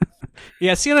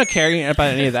 Yeah, see, I'm not caring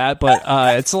about any of that, but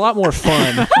it's a lot more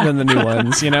fun than the new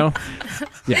ones, you know?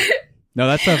 Yeah. No,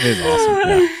 that stuff is awesome.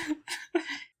 Yeah.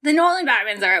 The Nolan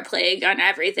Batmans are a plague on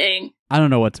everything. I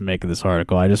don't know what to make of this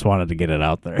article. I just wanted to get it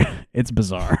out there. It's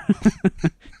bizarre.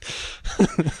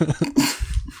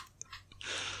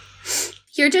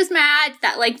 You're just mad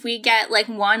that, like, we get, like,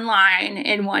 one line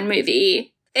in one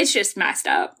movie. It's just messed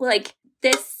up. Like,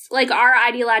 this, like, our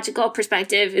ideological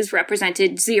perspective is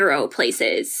represented 0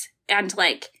 places. and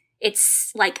like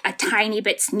it's like a tiny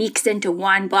bit sneaks into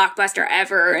one blockbuster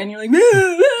ever, and you're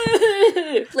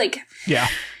like, like, yeah.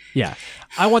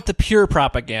 I want the pure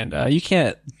propaganda. You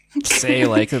can't say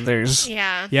like there's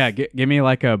give me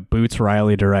like a Boots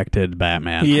Riley directed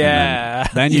Batman.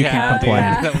 Then you can complain.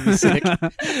 That would be sick.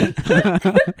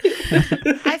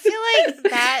 I feel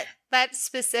like that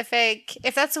specific,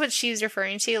 if that's what she's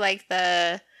referring to, like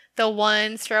the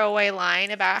one throwaway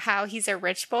line about how he's a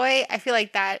rich boy, I feel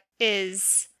like that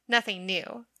is nothing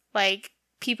new. Like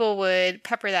people would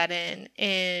pepper that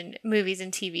in movies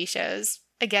and TV shows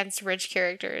against rich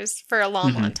characters for a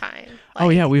long time. Like, oh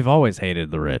yeah, we've always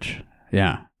hated the rich.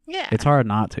 Yeah. It's hard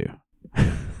not to.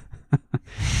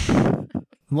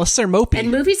 Unless they're mopey.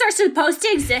 And movies are supposed to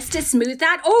exist to smooth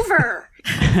that over.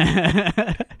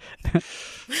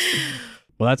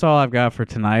 Well, that's all I've got for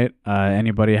tonight.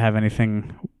 Anybody have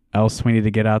anything else we need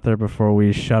to get out there before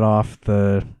we shut off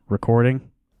the recording?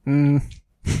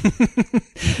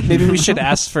 Maybe we should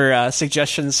ask for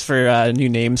suggestions for new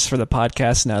names for the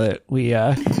podcast now that we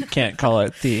can't call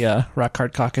it the Rock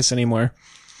Hard Caucus anymore.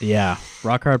 Yeah,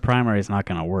 Rock Hard Primary is not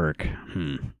going to work.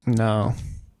 No,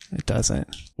 it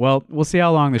doesn't. Well, we'll see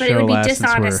how long the show lasts. But it would be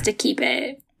dishonest to keep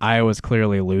it. Iowa's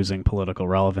clearly losing political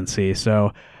relevancy,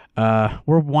 so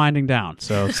we're winding down.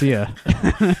 So see ya.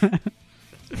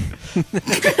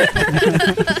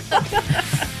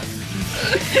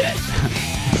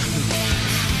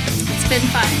 It's been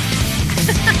fun.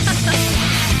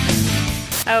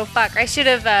 Oh, fuck. I should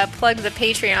have plugged the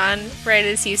Patreon right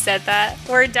as you said that.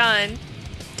 We're done.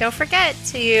 Don't forget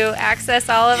to access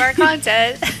all of our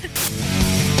content